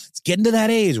now, it's getting to that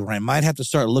age where I might have to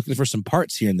start looking for some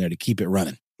parts here and there to keep it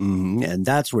running. Mm-hmm. And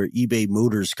that's where eBay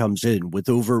Motors comes in. With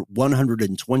over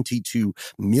 122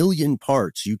 million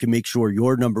parts, you can make sure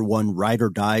your number one ride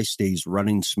or die stays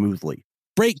running smoothly.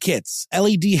 Brake kits,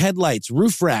 LED headlights,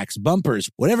 roof racks, bumpers,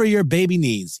 whatever your baby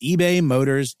needs, eBay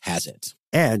Motors has it.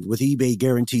 And with eBay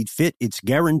Guaranteed Fit, it's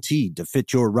guaranteed to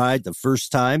fit your ride the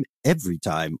first time, every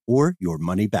time, or your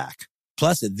money back.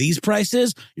 Plus, at these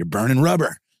prices, you're burning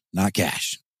rubber, not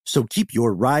cash. So keep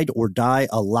your ride or die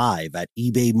alive at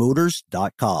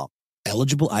ebaymotors.com.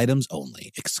 Eligible items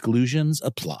only. Exclusions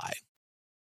apply.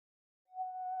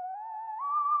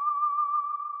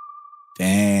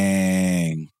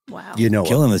 Dang. Wow.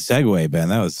 Killing the segue, Ben.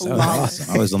 That was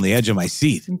awesome. I was on the edge of my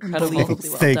seat. Incredibly well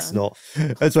Thanks, done. Noel.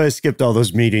 That's why I skipped all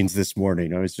those meetings this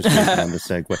morning. I was just waiting on the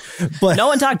segue. But no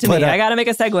one talked to me. I got to make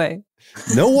a segue.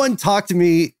 No one talked to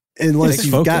me unless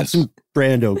you've got some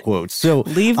Brando quotes. So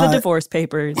leave the divorce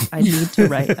papers. I need to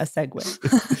write a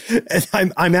segue.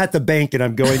 And I'm at the bank and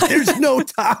I'm going, there's no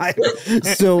time.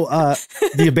 So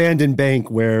the abandoned bank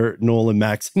where Noel and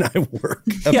Max and I work,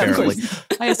 apparently.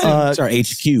 I assume. It's our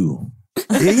HQ.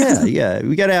 Yeah.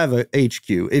 We got to have a HQ.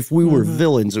 If we were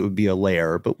villains, it would be a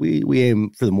lair, but we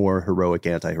aim for the more heroic,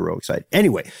 anti-heroic side.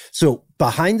 Anyway, so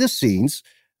behind the scenes,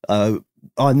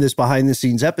 on this behind the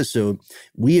scenes episode,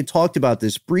 we had talked about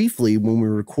this briefly when we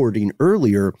were recording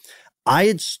earlier. I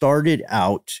had started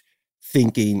out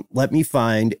thinking, let me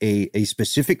find a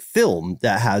specific film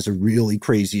that has a really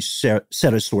crazy set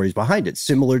of stories behind it,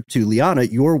 similar to Liana,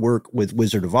 your work with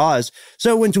Wizard of Oz.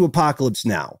 So I went to Apocalypse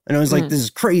Now, and I was like, this is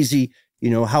crazy.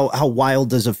 How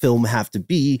wild does a film have to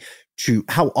be?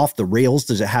 How off the rails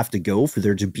does it have to go for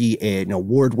there to be an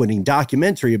award-winning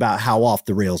documentary about how off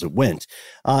the rails it went?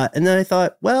 And then I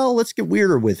thought, well, let's get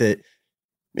weirder with it.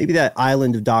 Maybe that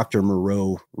Island of Dr.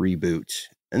 Moreau reboot.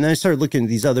 And then I started looking at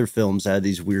these other films that had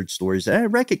these weird stories. And I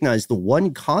recognized the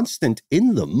one constant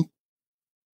in them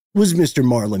was Mr.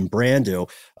 Marlon Brando.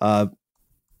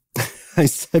 I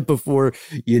said before,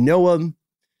 you know him,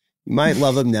 you might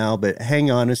love him now, but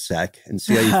hang on a sec and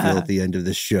see how you feel at the end of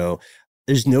the show.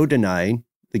 There's no denying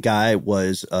the guy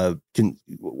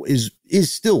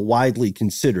is still widely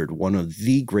considered one of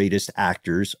the greatest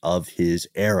actors of his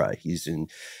era. He's in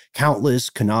countless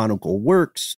canonical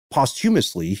works.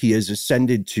 Posthumously, he has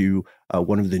ascended to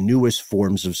one of the newest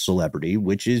forms of celebrity,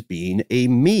 which is being a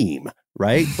meme,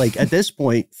 right? Like at this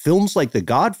point, films like The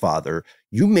Godfather,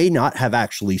 you may not have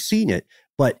actually seen it,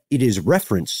 but it is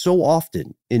referenced so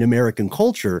often in American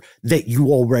culture that you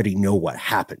already know what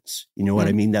happens. You know what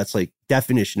I mean? That's like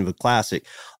definition of a classic.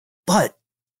 But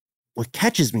what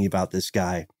catches me about this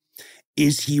guy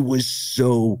is he was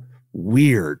so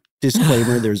weird.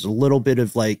 Disclaimer, there's a little bit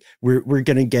of like, we're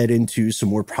going to get into some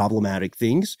more problematic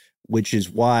things, which is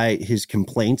why his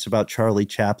complaints about Charlie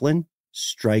Chaplin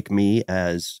strike me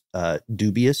as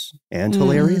dubious and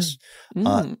hilarious,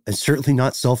 and certainly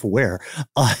not self-aware.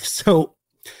 So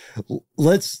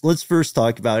let's first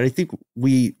talk about it. I think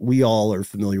we all are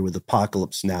familiar with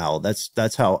Apocalypse Now.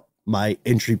 That's how my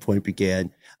entry point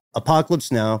began.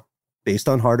 Apocalypse Now, based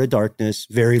on Heart of Darkness,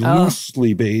 very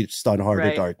loosely based on Heart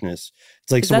of Darkness.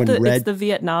 It's like It's the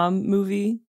Vietnam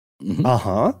movie.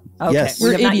 Uh-huh. Okay. Yes.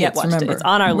 We have not yet watched it. It's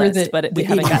on our list, but we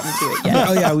haven't gotten to it yet.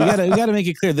 Oh yeah, we gotta make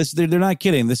it clear. They're not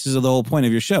kidding. This is the whole point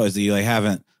of your show is that you're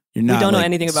not we don't know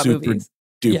anything about movies.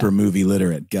 Duper movie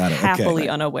literate. Got it. Happily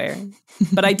unaware.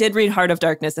 But I did read Heart of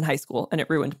Darkness in high school, and it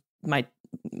ruined my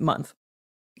month.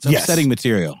 It's upsetting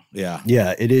material. Yeah.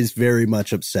 Yeah, it is very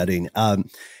much upsetting.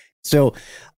 So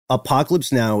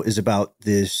Apocalypse Now is about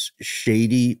this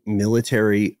shady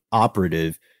military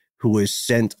operative who was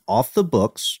sent off the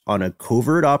books on a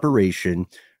covert operation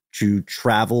to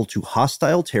travel to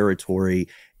hostile territory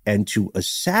and to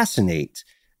assassinate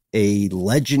a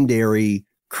legendary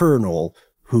colonel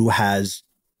who has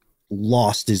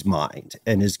lost his mind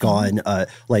and has gone,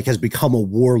 has become a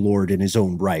warlord in his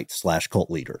own right / cult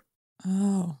leader.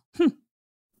 Oh. You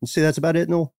say that's about it,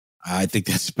 Noel? I think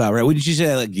that's about right. Wouldn't you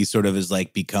say like he sort of has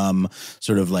like become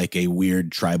sort of like a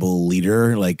weird tribal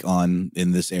leader like in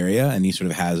this area, and he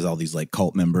sort of has all these like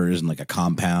cult members and like a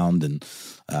compound and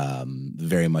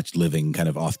very much living kind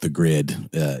of off the grid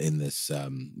in this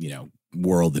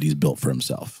world that he's built for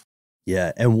himself.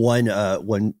 Yeah, and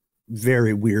one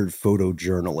very weird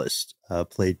photojournalist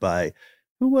played by,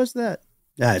 who was that?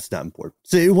 It's not important.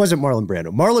 So it wasn't Marlon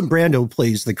Brando. Marlon Brando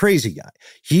plays the crazy guy.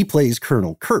 He plays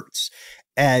Colonel Kurtz.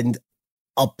 And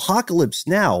Apocalypse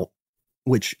Now,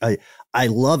 which I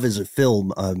love as a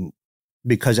film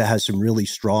because it has some really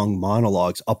strong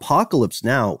monologues. Apocalypse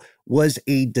Now was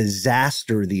a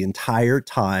disaster the entire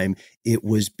time it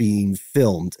was being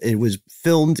filmed. It was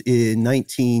filmed in the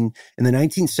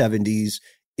 1970s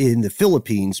in the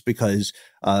Philippines because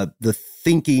the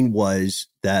thinking was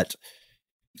that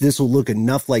this will look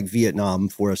enough like Vietnam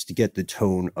for us to get the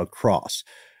tone across.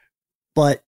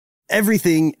 But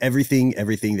everything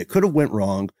that could have went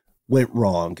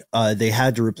wrong. They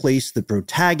had to replace the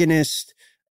protagonist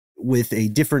with a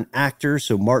different actor.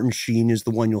 So Martin Sheen is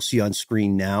the one you'll see on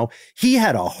screen now. He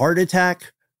had a heart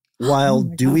attack while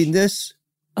doing this.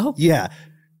 Oh, yeah.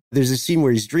 There's a scene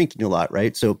where he's drinking a lot,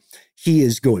 right? So he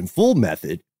is going full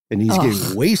method and he's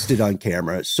getting wasted on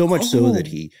camera, so much so that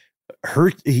he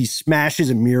smashes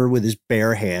a mirror with his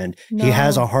bare hand. No. He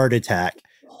has a heart attack.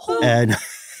 And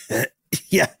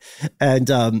yeah.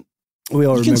 And we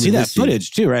all you can see that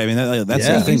footage too, right? I mean, that's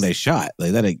the thing they shot.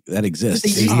 Like that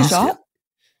exists. They shot?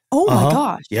 Oh my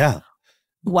gosh. Yeah.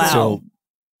 Wow.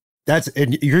 So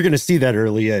and you're going to see that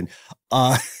early in.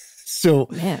 So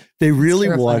man, they really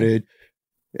wanted,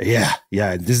 yeah.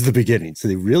 This is the beginning. So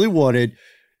they really wanted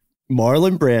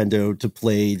Marlon Brando to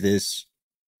play this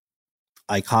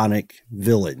iconic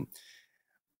villain.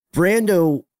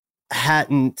 Brando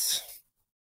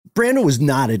was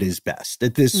not at his best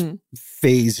at this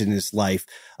phase in his life.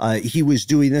 He was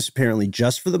doing this apparently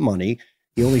just for the money.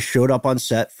 He only showed up on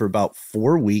set for about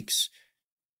 4 weeks,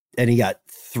 and he got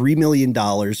 $3 million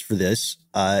for this.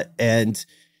 And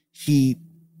he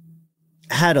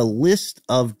had a list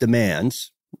of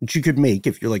demands which you could make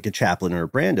if you're like a Chaplin or a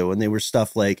Brando. And they were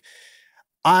stuff like,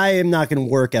 I am not going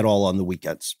to work at all on the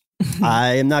weekends.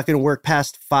 I am not going to work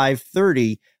past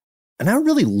 5:30. And I don't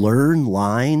really learn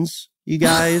lines, you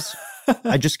guys.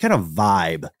 I just kind of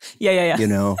vibe. Yeah. You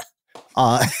know?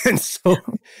 And so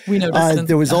we noticed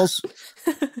there was also,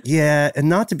 and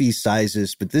not to be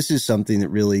sizist, but this is something that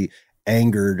really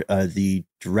angered the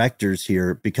directors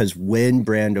here, because when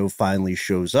Brando finally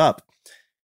shows up,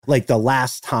 like the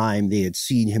last time they had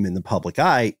seen him in the public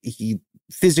eye, he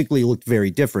physically looked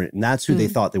very different. And that's who they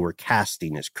thought they were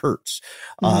casting as Kurtz.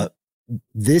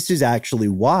 This is actually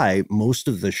why most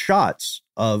of the shots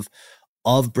of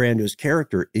Brando's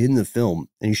character in the film,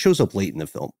 and he shows up late in the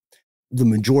film, the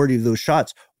majority of those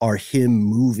shots are him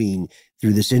moving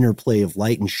through this interplay of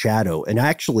light and shadow. And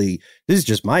actually, this is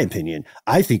just my opinion,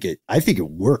 I think it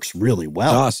works really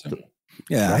well. Awesome.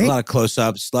 Yeah, right? A lot of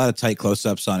close-ups, a lot of tight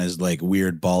close-ups on his like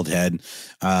weird bald head.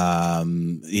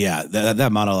 That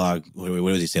monologue,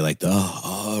 what does he say? Like the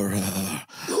horror.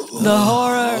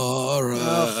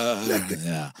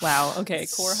 Yeah. Wow. Okay.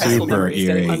 Core high school memories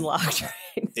getting unlocked.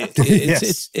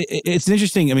 It's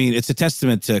interesting. I mean, it's a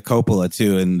testament to Coppola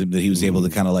too, and that he was able to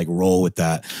kind of like roll with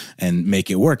that and make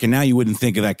it work. And now you wouldn't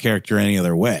think of that character any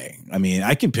other way. I mean,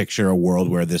 I can picture a world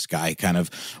where this guy kind of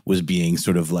was being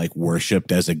sort of like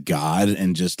worshipped as a god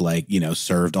and just like,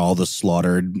 served all the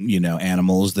slaughtered,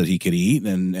 animals that he could eat,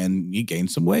 and he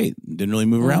gained some weight. Didn't really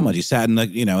move around much. He sat in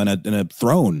a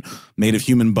throne made of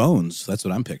human bones. That's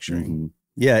what I'm picturing.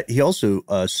 Yeah, he also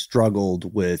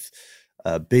struggled with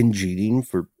binge eating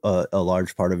for a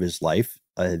large part of his life.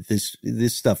 This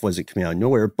stuff wasn't coming out of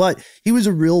nowhere, but he was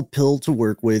a real pill to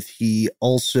work with. He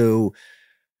also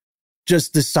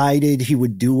just decided he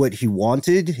would do what he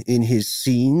wanted in his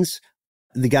scenes.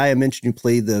 The guy I mentioned who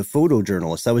played the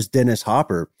photojournalist, that was Dennis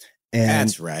Hopper. And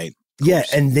that's right. Yeah,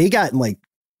 and they got in like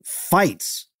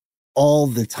fights all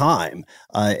the time.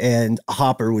 And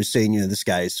Hopper was saying, this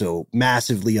guy is so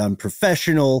massively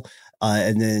unprofessional.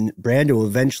 And then Brando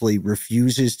eventually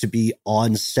refuses to be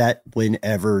on set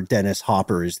whenever Dennis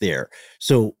Hopper is there.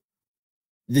 So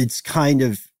it's kind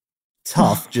of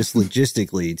tough just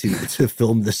logistically to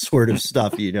film this sort of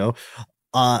stuff,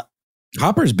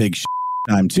 Hopper's big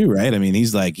time too, right? I mean,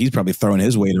 he's probably throwing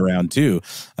his weight around too.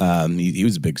 He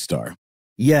was a big star.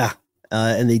 Yeah.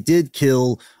 And they did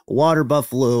kill a water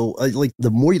buffalo. Like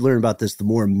the more you learn about this, the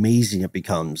more amazing it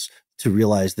becomes to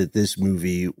realize that this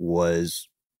movie was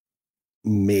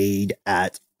made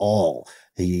at all.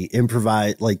 He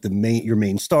improvised, like your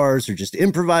main stars are just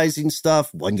improvising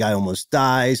stuff. One guy almost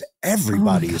dies.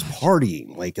 Everybody is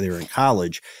partying like they're in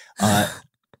college.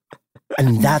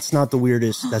 And that's not the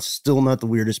weirdest. That's still not the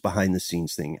weirdest behind the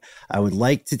scenes thing. I would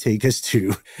like to take us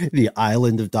to the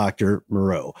island of Dr.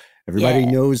 Moreau. Everybody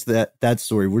knows that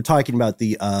story. We're talking about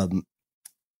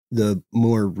the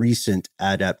more recent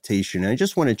adaptation. I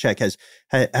just want to check,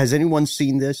 has anyone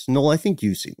seen this? Noel, I think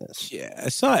you've seen this. Yeah, I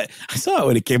saw it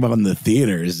when it came up in the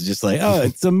theaters. Just like, oh,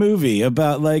 it's a movie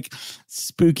about like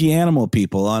spooky animal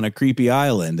people on a creepy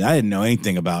island. I didn't know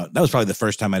anything about. That was probably the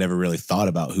first time I'd ever really thought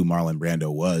about who Marlon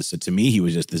Brando was. So to me, he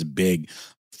was just this big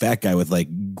fat guy with like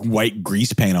white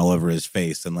grease paint all over his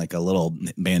face and like a little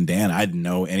bandana. I didn't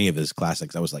know any of his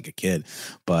classics. I was like a kid,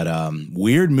 but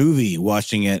weird movie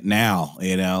watching it now,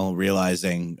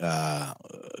 realizing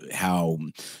how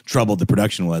troubled the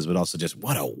production was, but also just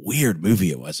what a weird movie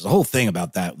it was. The whole thing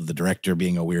about that, the director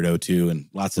being a weirdo too, and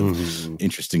lots of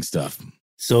interesting stuff.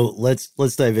 So let's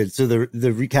dive in. So the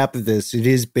recap of this, it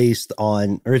is based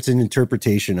on, or it's an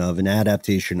interpretation of an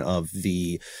adaptation of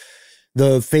the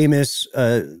famous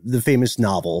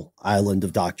novel Island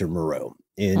of Dr. Moreau,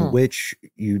 in which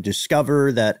you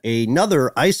discover that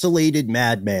another isolated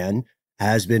madman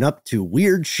has been up to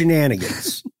weird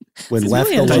shenanigans when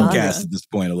left really alone. Typecast at this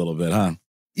point a little bit, huh?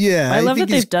 Yeah, I love that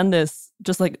they've done this.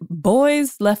 Just like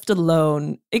boys left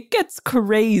alone, it gets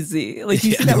crazy. Like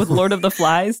you see that with Lord of the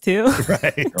Flies too,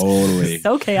 right? Totally,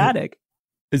 so chaotic.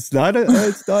 It's not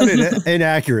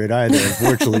inaccurate either,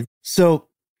 unfortunately. So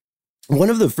one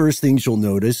of the first things you'll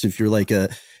notice if you're like a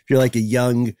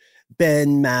young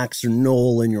Ben, Max, or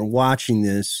Noel and you're watching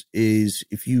this is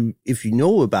if you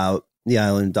know about the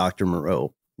island of Dr.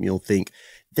 Moreau, you'll think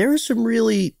there are some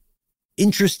really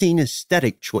interesting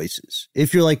aesthetic choices.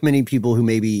 If you're like many people who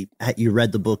maybe you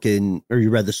read the book or you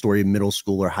read the story in middle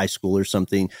school or high school or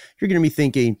something, you're going to be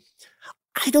thinking,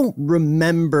 I don't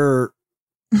remember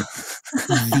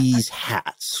these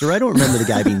hats, or I don't remember the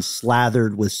guy being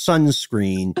slathered with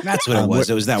sunscreen. That's what it was.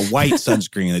 It was that white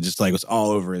sunscreen that just like was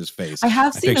all over his face. I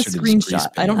have seen a screenshot.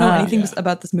 I don't know anything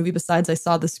about this movie besides I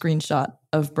saw the screenshot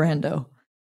of Brando.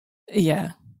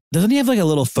 Yeah. Doesn't he have like a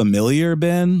little familiar,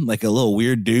 Ben? Like a little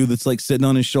weird dude that's like sitting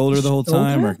on his shoulder the whole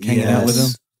time or hanging out with him?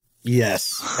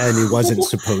 Yes. And he wasn't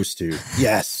supposed to.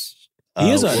 Yes.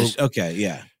 He is okay,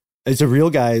 yeah. It's a real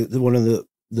guy. One of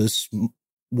the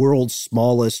world's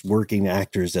smallest working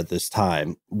actors at this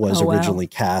time was originally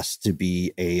cast to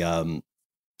be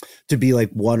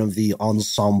like one of the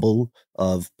ensemble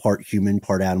of part human,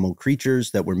 part animal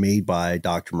creatures that were made by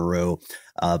Dr. Moreau.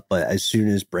 But as soon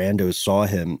as Brando saw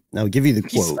him, I'll give you the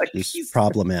quote. It's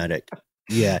problematic.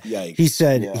 Yeah. Yikes. He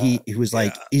said, he was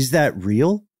like, is that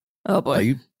real? Oh boy. Are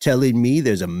you telling me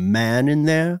there's a man in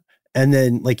there? And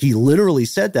then like, he literally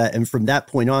said that. And from that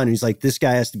point on, he's like, this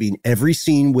guy has to be in every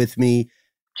scene with me.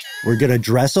 We're going to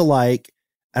dress alike.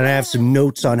 And I have some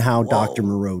notes on how Dr.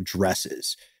 Moreau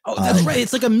dresses. Oh, that's right.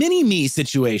 It's like a mini-me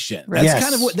situation. That's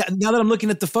kind of what, now that I'm looking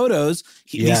at the photos,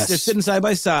 they're sitting side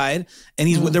by side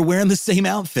and they're wearing the same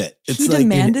outfit. It's he like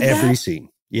demanded in every that? scene.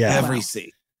 Yeah. Every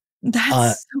scene.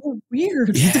 That's so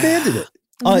weird. He demanded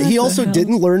it. He also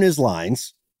didn't learn his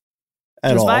lines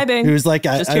at all. Vibing. He was like,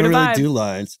 I don't really do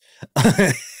lines.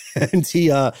 And he,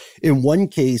 in one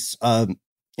case,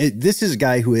 this is a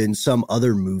guy who in some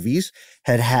other movies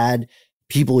had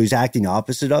people he's acting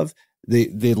opposite of.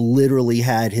 They literally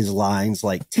had his lines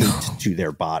like taped to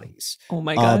their bodies. Oh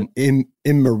my God. In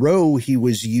Moreau, he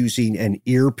was using an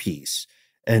earpiece.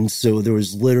 And so there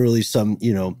was literally some,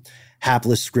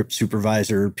 hapless script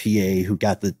supervisor, PA, who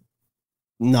got the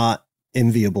not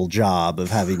enviable job of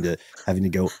having to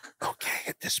go, okay,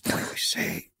 at this point we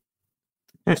say,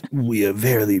 we are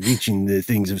verily reaching the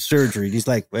things of surgery. And he's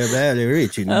like, we're barely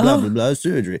reaching blah, blah, blah,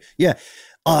 surgery. Yeah.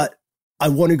 I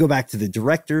want to go back to the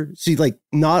director. See, like,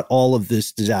 not all of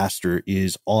this disaster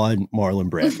is on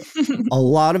Marlon Brando. A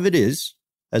lot of it is,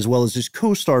 as well as his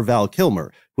co-star Val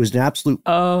Kilmer, who was an absolute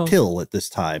pill at this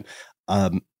time.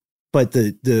 But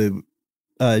the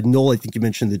Noel, I think you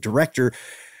mentioned the director.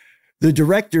 The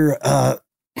director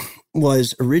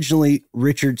was originally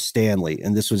Richard Stanley,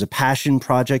 and this was a passion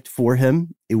project for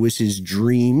him. It was his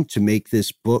dream to make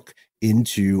this book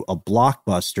into a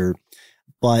blockbuster,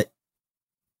 but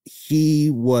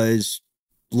he was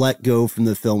let go from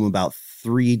the film about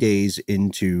 3 days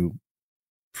into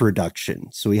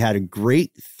production. So he had a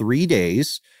great 3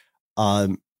 days.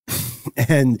 And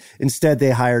instead they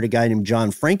hired a guy named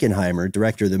John Frankenheimer,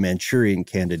 director of The Manchurian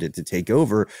Candidate, to take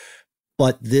over.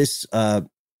 But this,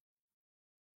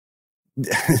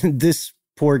 this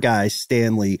poor guy,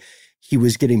 Stanley, he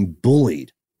was getting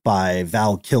bullied by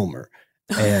Val Kilmer.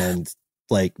 And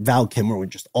like Val Kilmer would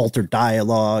just alter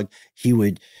dialogue. He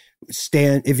would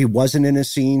stand, if he wasn't in a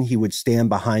scene, he would stand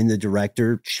behind the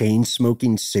director, chain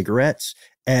smoking cigarettes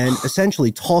and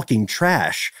essentially talking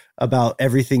trash about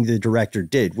everything the director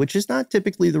did, which is not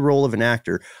typically the role of an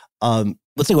actor.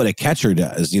 Let's say what a catcher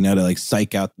does, to like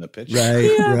psych out the pitcher.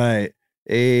 Right.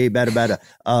 Hey, bada.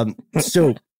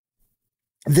 So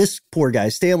this poor guy,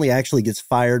 Stanley, actually gets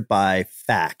fired by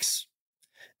fax.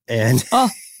 And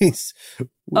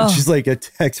which is like a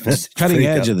text message. Cutting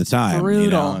edge of the time.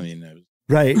 Brutal.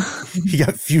 Right. He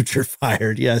got future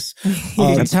fired. Yes.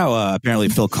 That's how apparently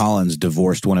Phil Collins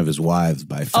divorced one of his wives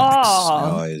by fax. I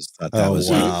always thought that was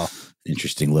an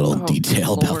interesting little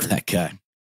detail about that guy.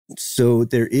 So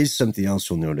there is something else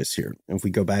you'll notice here. If we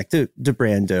go back to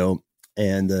Brando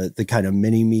and the kind of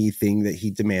mini-me thing that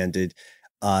he demanded,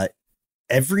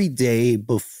 every day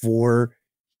before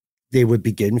they would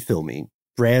begin filming,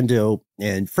 Brando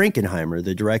and Frankenheimer,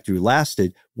 the director who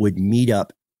lasted, would meet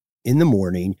up in the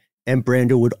morning, and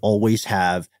Brando would always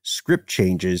have script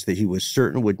changes that he was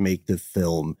certain would make the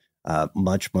film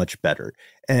much, much better.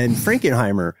 And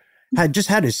Frankenheimer had just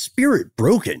had his spirit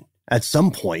broken at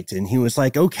some point, and he was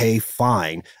like, okay,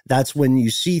 fine. That's when you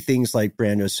see things like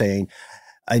Brando saying,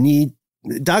 I need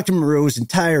Dr. Moreau's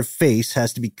entire face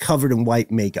has to be covered in white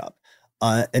makeup.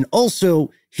 And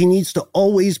also, he needs to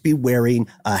always be wearing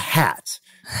a hat.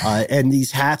 And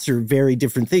these hats are very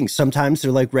different things. Sometimes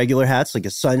they're like regular hats, like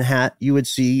a sun hat you would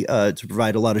see to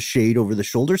provide a lot of shade over the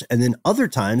shoulders. And then other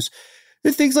times,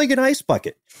 they're things like an ice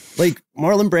bucket. Like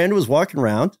Marlon Brando was walking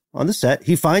around on the set.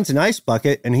 He finds an ice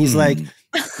bucket and he's like,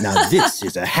 now this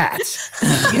is a hat.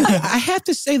 I have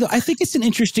to say, though, I think it's an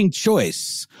interesting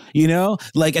choice.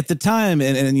 Like at the time,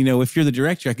 and if you're the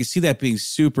director, I could see that being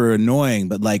super annoying,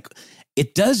 but like,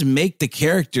 it does make the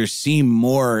character seem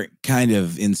more kind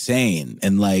of insane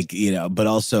and but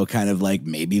also kind of like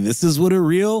maybe this is what a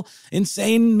real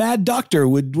insane mad doctor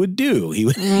would do. He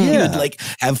would, he would like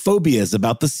have phobias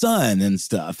about the sun and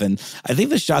stuff. And I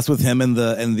think the shots with him and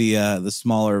the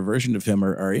smaller version of him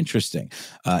are interesting.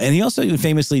 And he also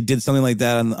famously did something like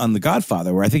that on The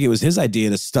Godfather, where I think it was his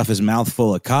idea to stuff his mouth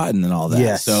full of cotton and all that.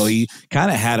 Yes. So he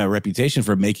kind of had a reputation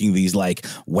for making these like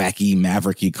wacky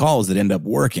mavericky calls that end up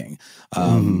working.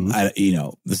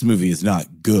 This movie is not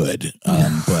good,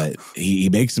 but he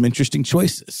makes some interesting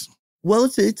choices. Well,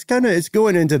 it's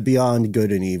going into beyond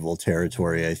good and evil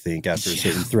territory, I think, after a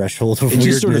certain threshold of weirdness. It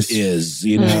just sort of is,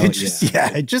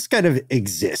 it just kind of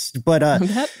exists.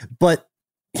 But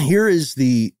here's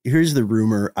the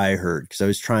rumor I heard, because I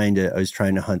was trying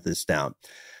to hunt this down.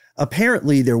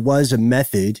 Apparently, there was a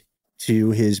method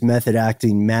to his method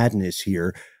acting madness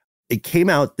here. It came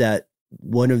out that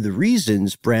one of the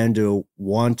reasons Brando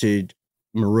wanted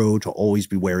Moreau to always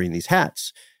be wearing these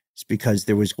hats is because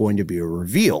there was going to be a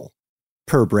reveal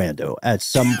per Brando at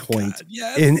some point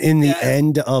in the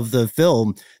end of the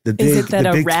film. The big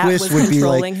rat twist was would be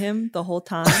controlling like him the whole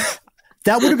time.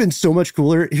 That would have been so much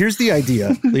cooler. Here's the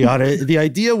idea, Liana. The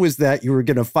idea was that you were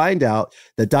going to find out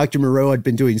that Dr. Moreau had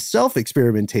been doing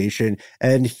self-experimentation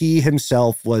and he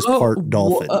himself was part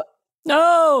dolphin.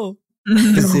 No.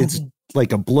 Because it's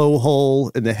like a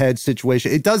blowhole in the head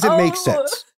situation. It doesn't make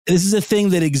sense. This is a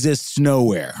thing that exists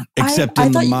nowhere except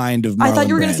in the mind of Marlon I thought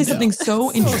you were going to Brando. say something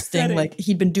so interesting, like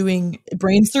he'd been doing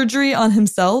brain surgery on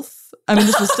himself. I mean,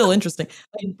 this was still interesting.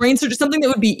 Like brain surgery, something that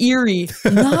would be eerie,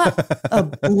 not a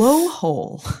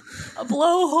blowhole. A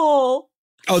blowhole.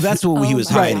 Oh, that's what he was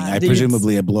hiding.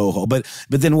 Presumably a blowhole. But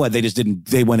then what? They just didn't.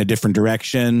 They went a different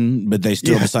direction, but they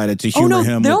still decided to humor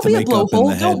him. There'll with the be a makeup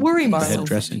blowhole. and the Don't head, worry, the head Marlon.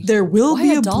 dressing. There will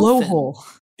be a blowhole.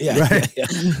 Yeah, right. Yeah.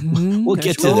 We'll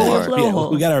get to that. Yeah,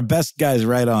 we got our best guys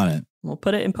right on it. We'll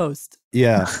put it in post.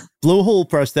 Yeah. Blowhole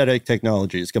prosthetic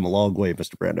technology has come a long way,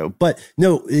 Mr. Brando. But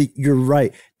no, you're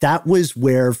right. That was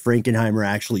where Frankenheimer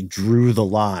actually drew the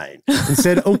line and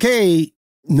said, okay,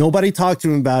 nobody talked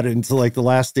to him about it until like the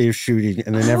last day of shooting.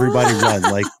 And then everybody run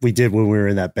like we did when we were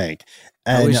in that bank.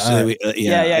 And,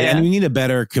 and we need a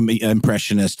better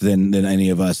impressionist than any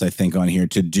of us, I think, on here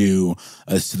to do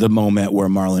the moment where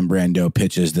Marlon Brando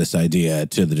pitches this idea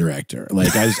to the director.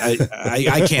 Like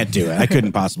I can't do it. I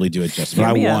couldn't possibly do it justice. But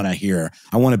I want to hear.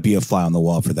 I want to be a fly on the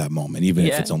wall for that moment, even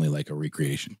if it's only like a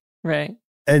recreation. Right.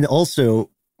 And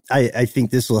also, I think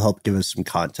this will help give us some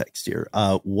context here.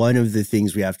 One of the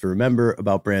things we have to remember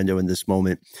about Brando in this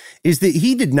moment is that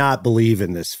he did not believe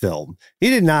in this film. He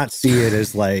did not see it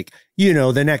as like,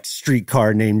 the next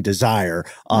Streetcar Named Desire.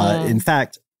 In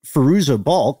fact, Fairuza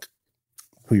Balk,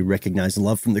 who you recognize and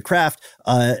love from The Craft,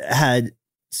 had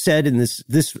said in this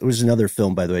was another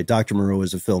film, by the way. Dr. Moreau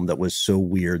is a film that was so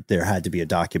weird. There had to be a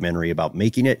documentary about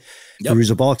making it. Yep.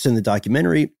 Fairuza Balk's in the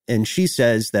documentary, and she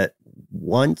says that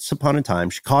once upon a time,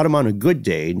 she caught him on a good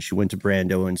day, and she went to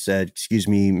Brando and said, "Excuse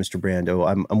me, Mr. Brando,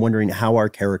 I'm wondering how our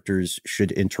characters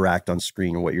should interact on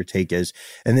screen or what your take is."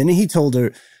 And then he told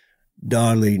her,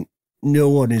 "Darling, no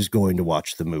one is going to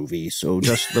watch the movie, so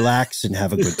just relax and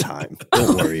have a good time.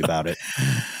 Don't worry about it."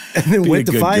 And then went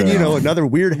to find, another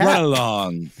weird hat. Run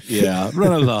along. Yeah,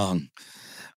 run along.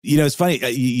 It's funny.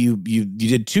 You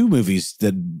did 2 movies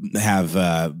that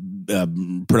have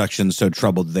productions so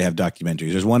troubled that they have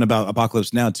documentaries. There's one about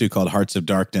Apocalypse Now too, called Hearts of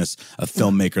Darkness: A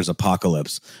Filmmaker's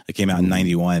Apocalypse. It came out in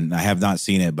 '91. I have not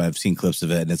seen it, but I've seen clips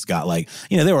of it, and it's got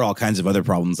there were all kinds of other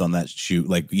problems on that shoot,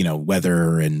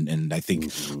 weather and I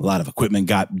think a lot of equipment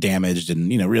got damaged,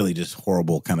 and really just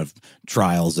horrible kind of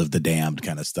trials of the damned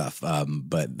kind of stuff.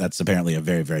 But that's apparently a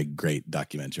very, very great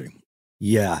documentary.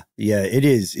 Yeah, it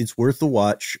is. It's worth the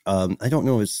watch. I don't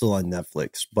know if it's still on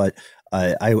Netflix, but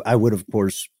I would, of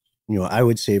course, I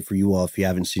would say for you all, if you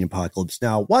haven't seen Apocalypse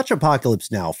Now, watch Apocalypse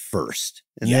Now first,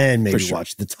 and then maybe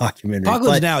watch the documentary.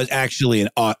 Apocalypse Now is actually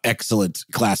an excellent,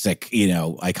 classic,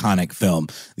 iconic film.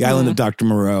 The Island of Dr.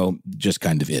 Moreau just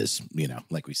kind of is,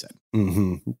 like we said.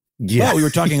 Mm-hmm. Yeah, well, we were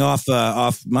talking off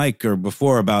mic or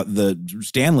before about the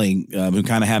Stanley who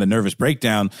kind of had a nervous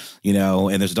breakdown,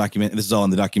 and there's a document. This is all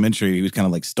in the documentary. He was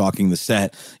kind of stalking the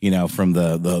set, from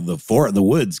the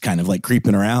woods, kind of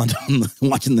creeping around,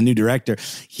 watching the new director.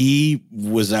 He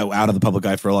was out of the public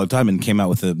eye for a long time and came out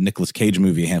with a Nicolas Cage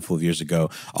movie a handful of years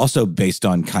ago, also based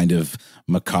on kind of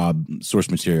macabre source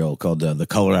material called The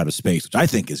Color Out of Space, which I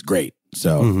think is great.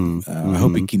 So I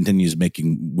hope he continues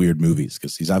making weird movies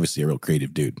because he's obviously a real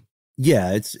creative dude.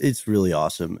 Yeah, it's really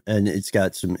awesome. And it's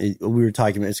got we were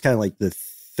talking about, it's kind of like the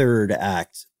third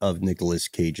act of Nicolas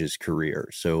Cage's career.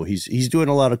 So he's doing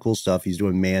a lot of cool stuff. He's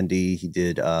doing Mandy. He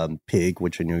did Pig,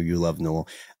 which I know you love, Noel.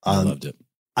 I loved it.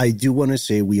 I do want to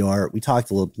say we talked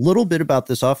a little bit about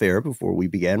this off air before we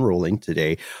began rolling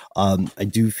today. I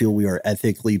do feel we are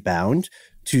ethically bound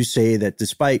to say that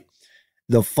despite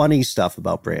the funny stuff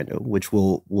about Brando, which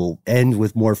will end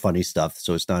with more funny stuff,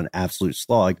 so it's not an absolute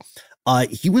slog,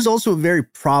 he was also a very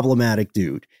problematic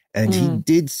dude, and he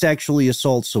did sexually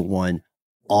assault someone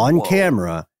on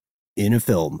camera in a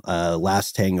film,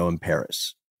 Last Tango in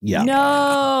Paris. Yeah.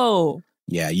 No.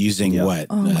 Yeah, using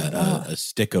a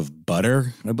stick of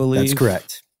butter, I believe. That's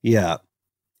correct. Yeah.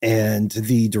 And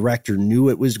the director knew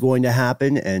it was going to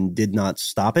happen and did not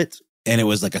stop it. And it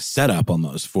was like a setup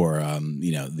almost for,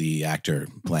 the actor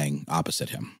playing opposite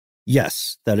him.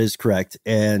 Yes, that is correct.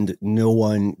 And no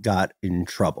one got in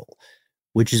trouble,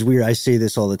 which is weird. I say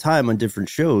this all the time on different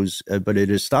shows, but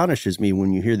it astonishes me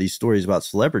when you hear these stories about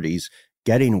celebrities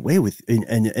getting away with,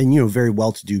 and very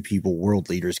well-to-do people, world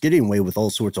leaders, getting away with all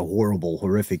sorts of horrible,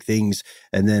 horrific things.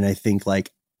 And then I think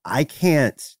I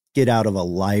can't get out of a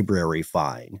library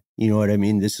fine. You know what I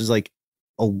mean? This is like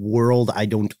a world I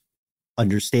don't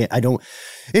understand.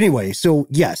 Anyway, so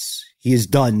yes, he has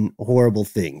done horrible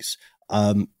things.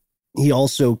 He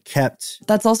also kept...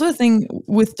 That's also a thing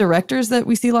with directors that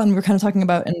we see a lot, and we're kind of talking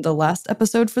about in the last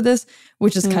episode for this,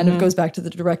 which is kind of goes back to the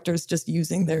directors just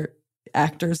using their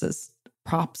actors as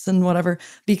props and whatever,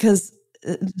 because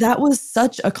that was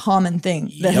such a common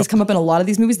thing that has come up in a lot of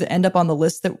these movies that end up on the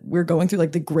list that we're going through,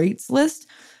 like the greats list.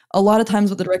 A lot of times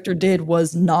what the director did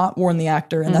was not warn the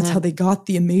actor, and that's how they got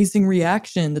the amazing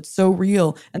reaction that's so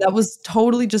real. And that was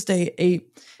totally just a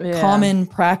common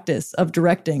practice of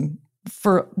directing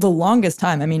for the longest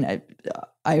time. I mean,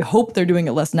 I hope they're doing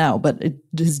it less now, but it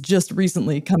has just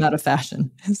recently come out of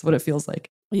fashion, is what it feels like.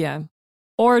 Yeah.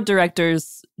 Or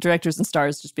directors and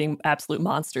stars just being absolute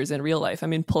monsters in real life. I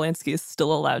mean, Polanski is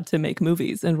still allowed to make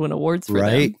movies and win awards for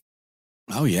them.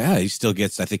 Oh, yeah. He still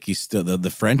gets, I think he's still,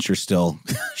 the French are still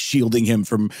shielding him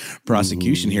from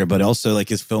prosecution here, but also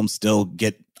his films still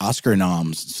get Oscar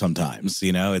noms sometimes.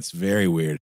 It's very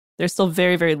weird. There's still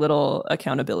very, very little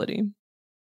accountability.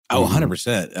 Oh,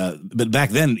 100%. But back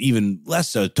then, even less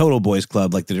so. Total Boys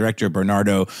Club, the director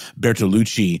Bernardo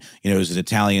Bertolucci, who's an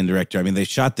Italian director. I mean, they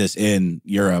shot this in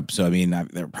Europe. So, I mean,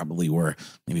 there probably were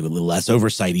maybe a little less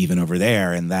oversight even over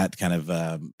there. And that kind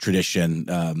of tradition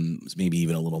is maybe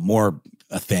even a little more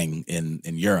a thing in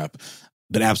Europe.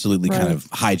 But absolutely kind of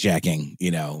hijacking,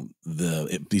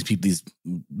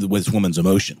 this woman's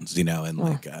emotions,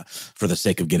 and for the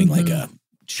sake of getting a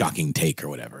shocking take or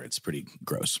whatever. It's pretty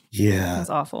gross. Yeah. That's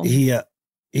awful.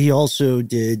 He also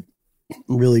did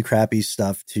really crappy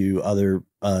stuff to other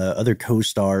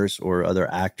co-stars or other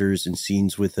actors in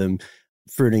scenes with him.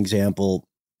 For an example,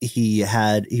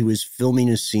 he was filming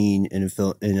a scene in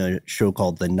a show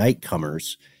called The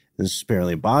Nightcomers. This is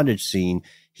apparently a bondage scene.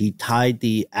 He tied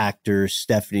the actor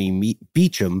Stephanie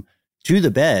Beacham to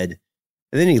the bed,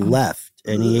 and then he left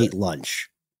and he ate lunch,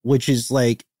 which is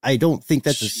like, I don't think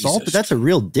that's assault, but that's a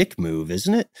real dick move,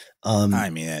 isn't it? I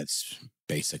mean, it's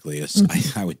basically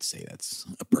I would say that's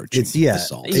approaching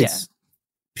assault.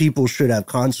 People should have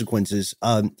consequences.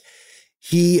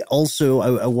 He also,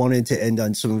 I wanted to end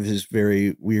on some of his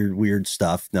very weird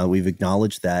stuff. Now we've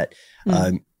acknowledged that.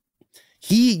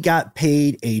 He got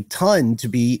paid a ton to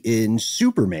be in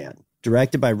Superman,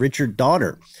 directed by Richard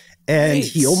Donner. And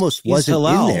he almost wasn't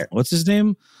in there. What's his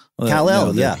name?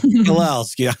 Kal-El, yeah.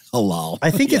 Kal-El.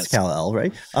 I think it's Kal-El,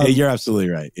 right? You're absolutely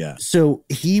right, yeah. So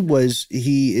he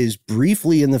is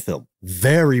briefly in the film,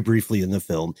 very briefly in the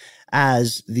film,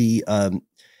 as the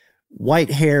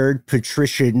white-haired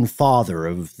patrician father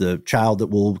of the child that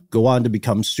will go on to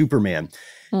become Superman.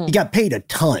 He got paid a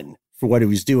ton for what he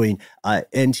was doing.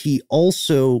 And he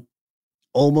also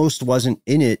almost wasn't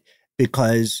in it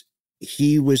because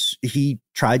he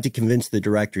tried to convince the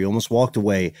director. He almost walked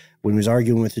away when he was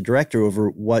arguing with the director over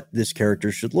what this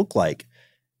character should look like.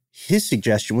 His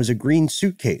suggestion was a green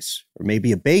suitcase or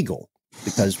maybe a bagel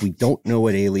because we don't know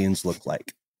what aliens look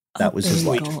like. That was his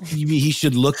like. You mean he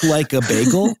should look like a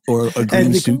bagel or a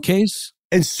green suitcase?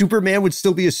 And Superman would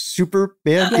still be a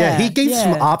Superman. Yeah, he gave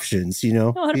some options, you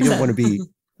know. 100%. He didn't want to be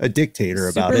a dictator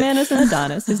about Superman it. is an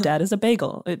Adonis. His dad is a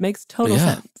bagel. It makes total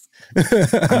sense.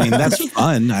 I mean, that's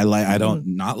fun. I don't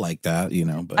not like that, you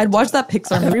know. But I'd watch that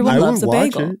Pixar movie. Everyone loves a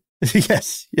bagel.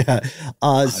 Yes, yeah.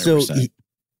 So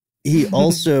he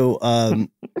also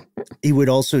he would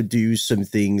also do some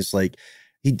things like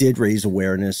he did raise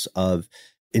awareness of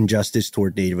injustice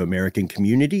toward Native American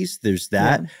communities. There's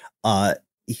that. Yeah.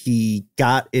 He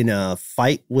got in a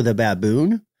fight with a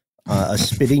baboon, a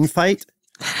spitting fight.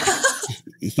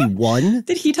 He won.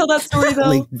 Did he tell that story though?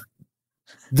 Like,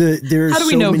 there's how do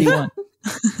we so know many, he won?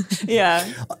 Yeah.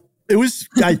 It was.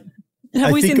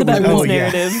 Have we seen the baboon's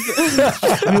narrative?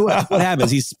 I mean, what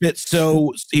happens? He spit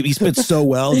so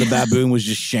well, the baboon was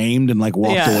just shamed and like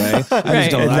walked away. I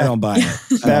don't buy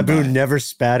it. Baboon never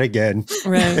spat again.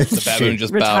 Right. The baboon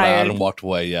just bowed out and walked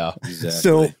away. Yeah. Exactly.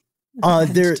 So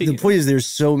the point is, there's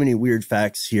so many weird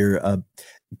facts here.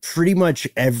 Pretty much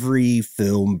every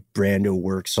film Brando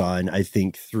works on, I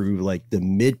think through like the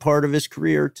mid part of his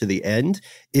career to the end,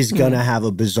 is going to have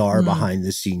a bizarre behind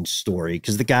the scenes story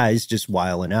because the guy's just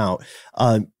wiling out.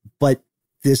 But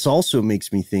this also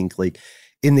makes me think, like,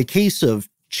 in the case of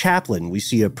Chaplin, we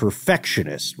see a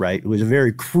perfectionist, right? Who was a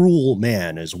very cruel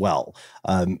man as well.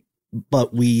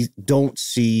 But we don't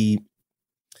see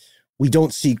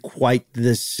quite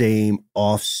the same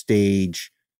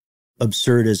offstage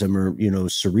absurdism or, you know,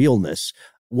 surrealness.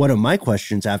 One of my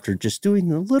questions after just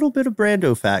doing a little bit of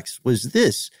Brando facts was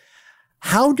this: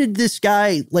 how did this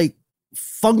guy like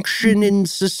function in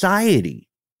society?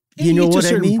 You know what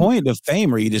I mean? A certain point of fame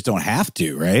where you just don't have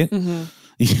to, right? Mm-hmm.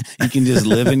 You can just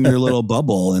live in your little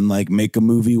bubble and like make a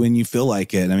movie when you feel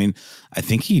like it. I mean, I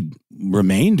think he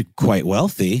remained quite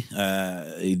wealthy.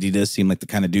 He does seem like the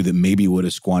kind of dude that maybe would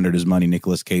have squandered his money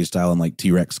Nicolas Cage style on like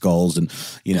T-Rex skulls and,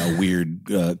 you know, weird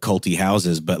culty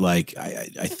houses. But like,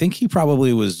 I think he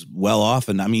probably was well off.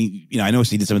 And I mean, you know, I know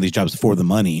he did some of these jobs for the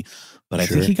money, but I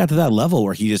think he got to that level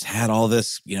where he just had all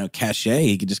this, you know, cachet.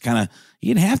 He could just he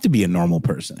didn't have to be a normal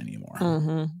person anymore.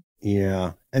 Mm-hmm.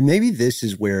 Yeah. And maybe this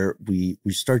is where we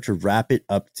start to wrap it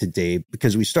up today,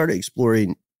 because we started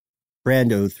exploring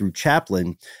Brando through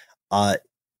Chaplin.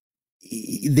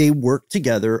 They worked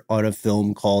together on a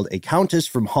film called A Countess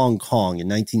from Hong Kong in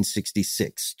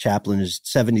 1966. Chaplin is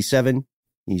 77.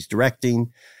 He's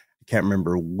directing. I can't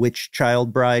remember which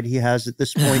child bride he has at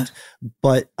this point,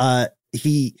 but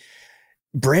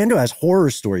Brando has horror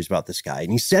stories about this guy,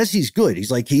 and he says he's good.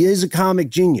 He's like, he is a comic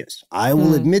genius. I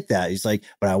will admit that. He's like,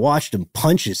 but I watched him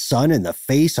punch his son in the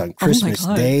face on Christmas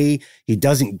Day. He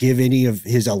doesn't give any of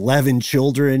his 11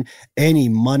 children any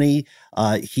money.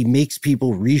 He makes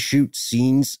people reshoot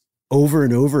scenes over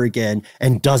and over again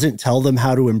and doesn't tell them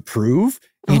how to improve.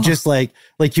 He just like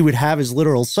he would have his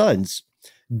literal sons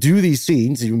do these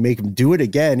scenes. He would make them do it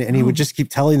again, and he would just keep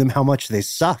telling them how much they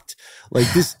sucked.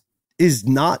 Like, this is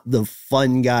not the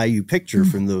fun guy you picture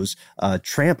from those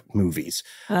tramp movies.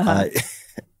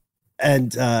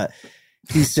 And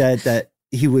he said that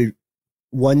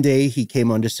one day he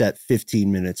came onto set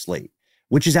 15 minutes late,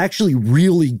 which is actually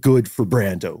really good for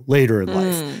Brando later in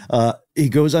life. He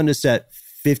goes onto set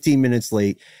 15 minutes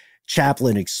late.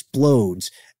 Chaplin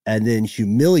explodes and then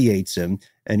humiliates him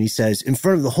And he says, in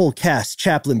front of the whole cast,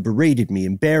 Chaplin berated me,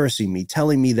 embarrassing me,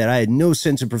 telling me that I had no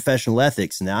sense of professional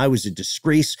ethics and that I was a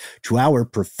disgrace to our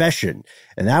profession.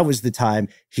 And that was the time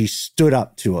he stood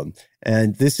up to him.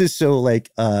 And this is so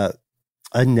like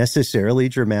unnecessarily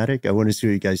dramatic. I want to see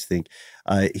what you guys think.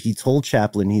 He told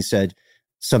Chaplin, he said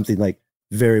something like,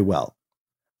 very well,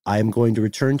 I am going to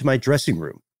return to my dressing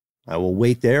room. I will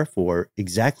wait there for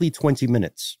exactly 20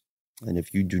 minutes. And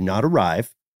if you do not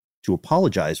arrive to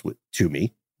apologize to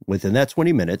me within that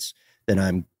 20 minutes, then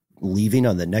I'm leaving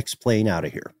on the next plane out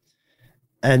of here.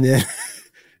 And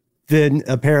then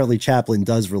apparently Chaplin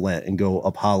does relent and go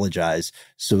apologize.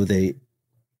 So they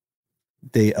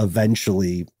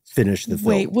eventually finish the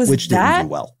film, which didn't do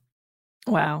well.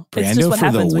 Wow. Brando it's just what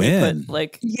for the happens when win.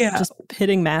 you put just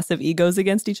pitting massive egos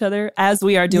against each other, as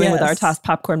we are doing with our Toss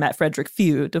Popcorn Matt Frederick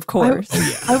feud, of course.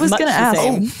 I was going to ask,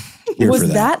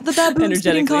 was that the baboon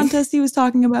spitting contest he was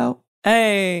talking about?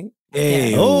 Hey.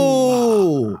 Hey. Yeah.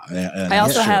 Oh. I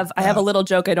also have a little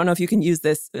joke. I don't know if you can use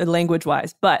this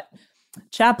language-wise, but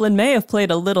Chaplin may have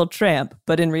played a little tramp,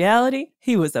 but in reality,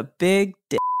 he was a big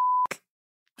dick.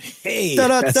 Hey,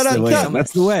 that's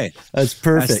the way. That's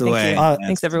perfect. That's the way.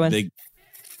 Thanks, everyone.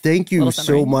 Thank you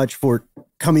so much for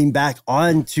coming back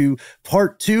on to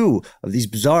part 2 of these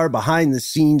bizarre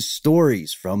behind-the-scenes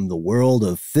stories from the world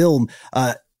of film.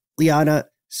 Liana,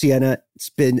 Sienna,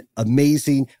 it's been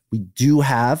amazing. We do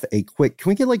have a quick, can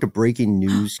we get like a breaking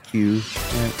news cue?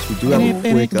 Yes, we do have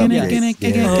a quick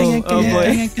update.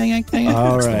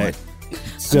 All right.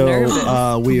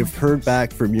 So we have heard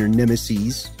back from your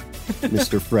nemesis,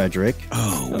 Mr. Frederick.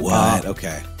 Oh, what?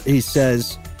 Okay. He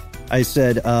says, I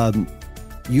said,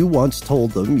 you once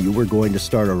told them you were going to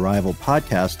start a rival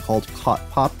podcast called Caught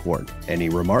Popcorn. Any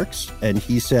remarks? And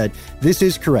he said, this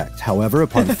is correct. However,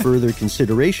 upon further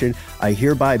consideration, I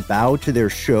hereby bow to their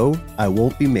show. I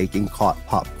won't be making Caught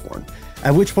Popcorn.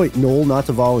 At which point, Noel, not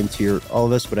to volunteer all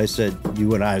of us, but I said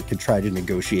you and I could try to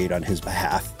negotiate on his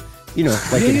behalf. You know,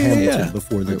 like in Hamilton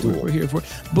before the duel. We're here for.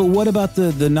 But what about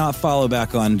the not follow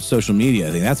back on social media?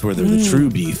 I think that's where the true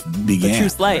beef began. The true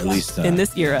slight, at least in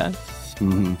this era.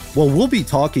 Mm-hmm. Well, we'll be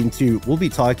talking to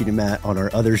Matt on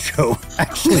our other show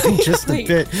actually in just a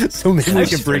bit, so maybe we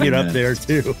can bring it up there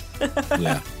too.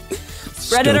 Yeah,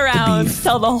 spread it around,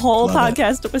 tell the whole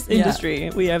podcast industry.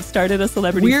 We have started a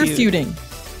celebrity. We're feuding.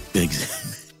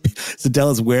 So tell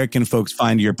us, where can folks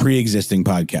find your pre-existing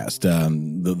podcast,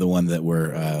 the one that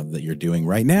that you're doing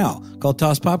right now, called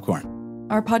Toss Popcorn?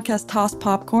 Our podcast, Toss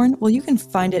Popcorn, well, you can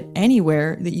find it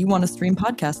anywhere that you want to stream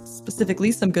podcasts. Specifically,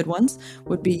 some good ones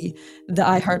would be the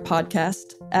iHeart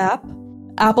Podcast app,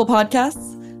 Apple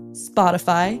Podcasts,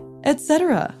 Spotify,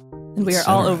 etc. And we are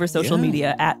all over social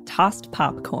media at Tossed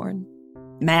Popcorn.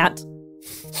 Matt.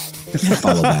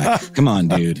 Follow back. Come on,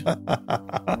 dude.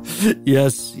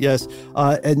 Yes.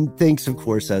 And thanks, of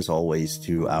course, as always,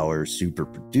 to our super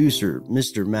producer,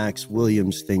 Mr. Max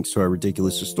Williams. Thanks to our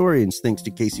ridiculous historians. Thanks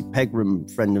to Casey Pegram,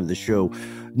 friend of the show.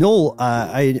 Noel,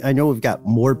 I know we've got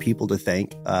more people to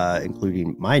thank,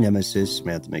 including my nemesis,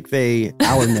 Samantha McVeigh,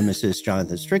 our nemesis,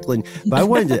 Jonathan Strickland. But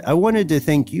I wanted to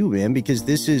thank you, man, because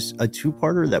this is a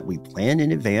 2-parter that we planned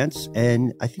in advance,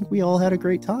 and I think we all had a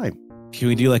great time. Can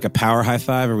we do like a power high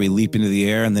five where we leap into the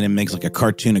air and then it makes like a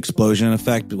cartoon explosion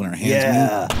effect when our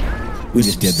hands move? We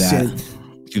just did that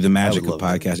through the magic of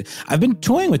podcasting. I've been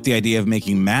toying with the idea of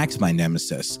making Max my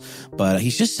nemesis, but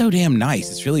he's just so damn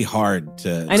nice. It's really hard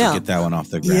to get that one off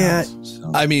the ground. Yeah. So.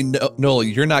 I mean, Noel,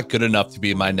 you're not good enough to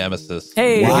be my nemesis.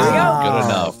 Hey, here we go. Good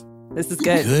enough. This is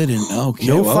good. Good and okay.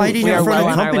 No fighting in front of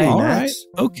the company, All Max.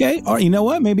 right. Okay. All right. You know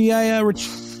what? Maybe I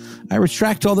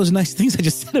retract all those nice things I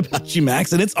just said about you,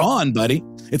 Max, and it's on, buddy.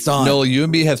 It's on. Noel, you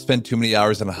and me have spent too many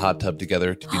hours in a hot tub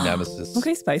together to be nemesis.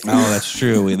 Okay, spicy. Oh, that's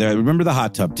true. Remember the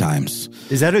hot tub times?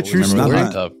 Is that a true story?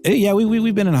 Yeah,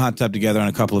 we've been in a hot tub together on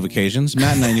a couple of occasions.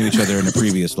 Matt and I knew each other in a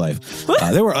previous life.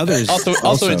 There were others.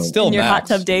 Also, it's still in your Max.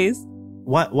 hot tub days.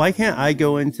 Why can't I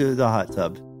go into the hot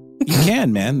tub? You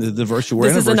can, man. The virtual.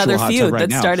 We're this in a is virtual another hot feud tub right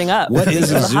that's now. starting up. What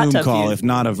is a Hot Zoom tub call feud. if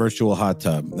not a virtual hot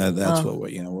tub? That's what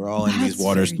we're all in these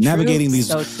waters, very navigating true. these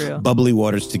So bubbly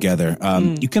waters together.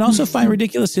 You can also find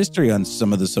ridiculous history on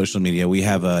some of the social media. We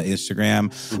have an Instagram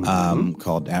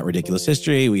called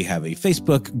 @ridiculoushistory. We have a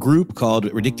Facebook group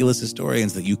called Ridiculous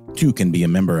Historians that you too can be a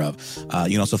member of.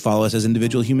 You can also follow us as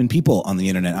individual human people on the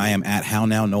internet. I am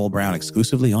 @HowNowNoelBrown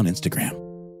exclusively on Instagram.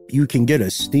 you can get a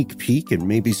sneak peek and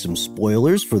maybe some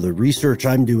spoilers for the research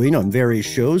I'm doing on various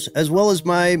shows, as well as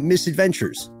my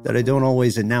misadventures that I don't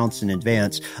always announce in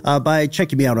advance, by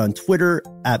checking me out on Twitter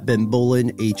at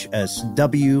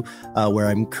BenBolinHSW, where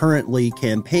I'm currently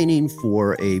campaigning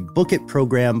for a Book It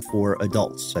program for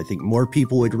adults. I think more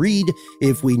people would read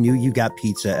if we knew you got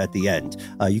pizza at the end.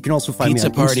 You can also find me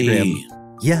on Instagram.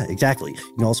 Yeah, exactly.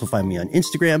 You can also find me on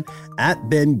Instagram at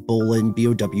Ben Bowlin,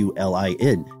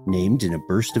 BOWLIN, named in a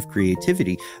burst of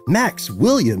creativity. Max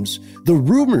Williams, the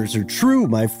rumors are true,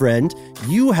 my friend.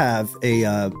 You have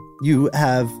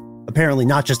apparently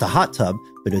not just a hot tub,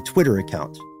 but a Twitter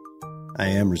account. I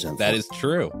am resentful. That is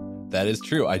true.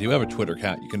 I do have a Twitter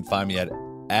account. You can find me at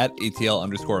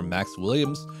ATL_Max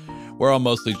Williams, where I'll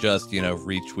mostly just,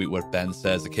 retweet what Ben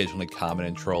says, occasionally comment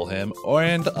and troll him,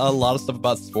 and a lot of stuff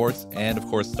about sports and, of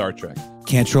course, Star Trek.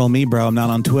 Can't troll me, bro. I'm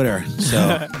not on Twitter. So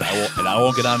I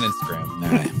won't get on Instagram. All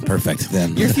right, perfect.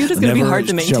 Then your feud is going to be hard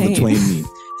to maintain.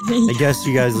 I guess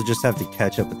you guys will just have to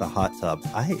catch up at the hot tub.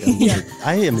 I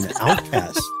am an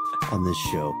outcast on this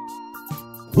show.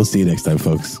 We'll see you next time,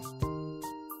 folks.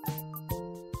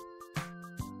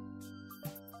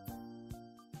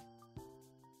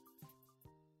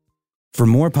 For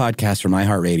more podcasts from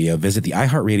iHeartRadio, visit the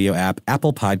iHeartRadio app,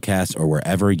 Apple Podcasts, or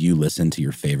wherever you listen to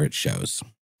your favorite shows.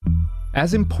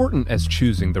 As important as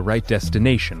choosing the right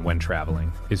destination when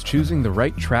traveling is choosing the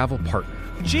right travel partner.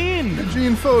 Gene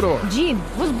Fodor. Gene,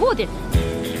 was good.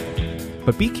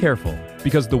 But be careful,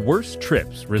 because the worst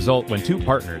trips result when two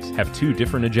partners have two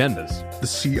different agendas. The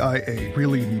CIA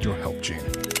really need your help, Gene.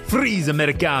 Freeze,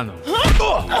 Americano.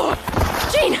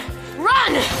 Gene,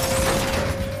 run!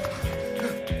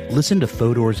 Listen to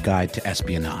Fodor's Guide to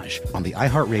Espionage on the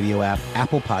iHeartRadio app,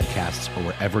 Apple Podcasts, or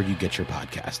wherever you get your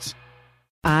podcasts.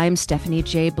 I'm Stephanie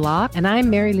J. Block. And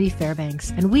I'm Mary Lee Fairbanks.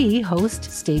 And we host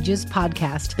Stages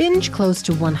Podcast. Binge close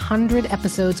to 100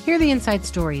 episodes. Hear the inside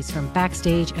stories from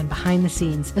backstage and behind the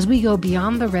scenes as we go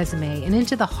beyond the resume and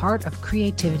into the heart of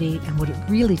creativity and what it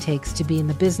really takes to be in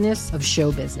the business of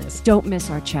show business. Don't miss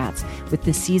our chats with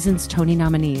this season's Tony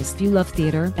nominees. If you love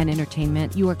theater and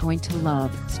entertainment, you are going to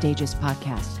love Stages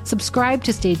Podcast. Subscribe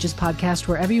to Stages Podcast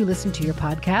wherever you listen to your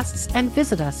podcasts and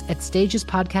visit us at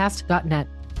stagespodcast.net.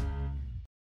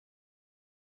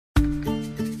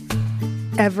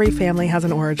 Every family has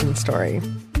an origin story,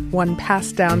 one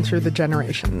passed down through the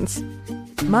generations.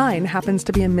 Mine happens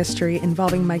to be a mystery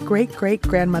involving my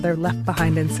great-great-grandmother left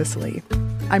behind in Sicily.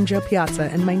 I'm Jo Piazza,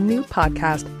 and my new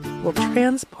podcast will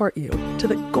transport you to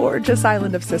the gorgeous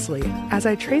island of Sicily as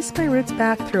I trace my roots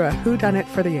back through a whodunit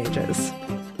for the ages.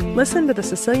 Listen to The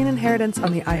Sicilian Inheritance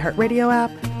on the iHeartRadio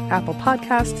app, Apple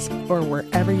Podcasts, or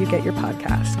wherever you get your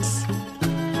podcasts.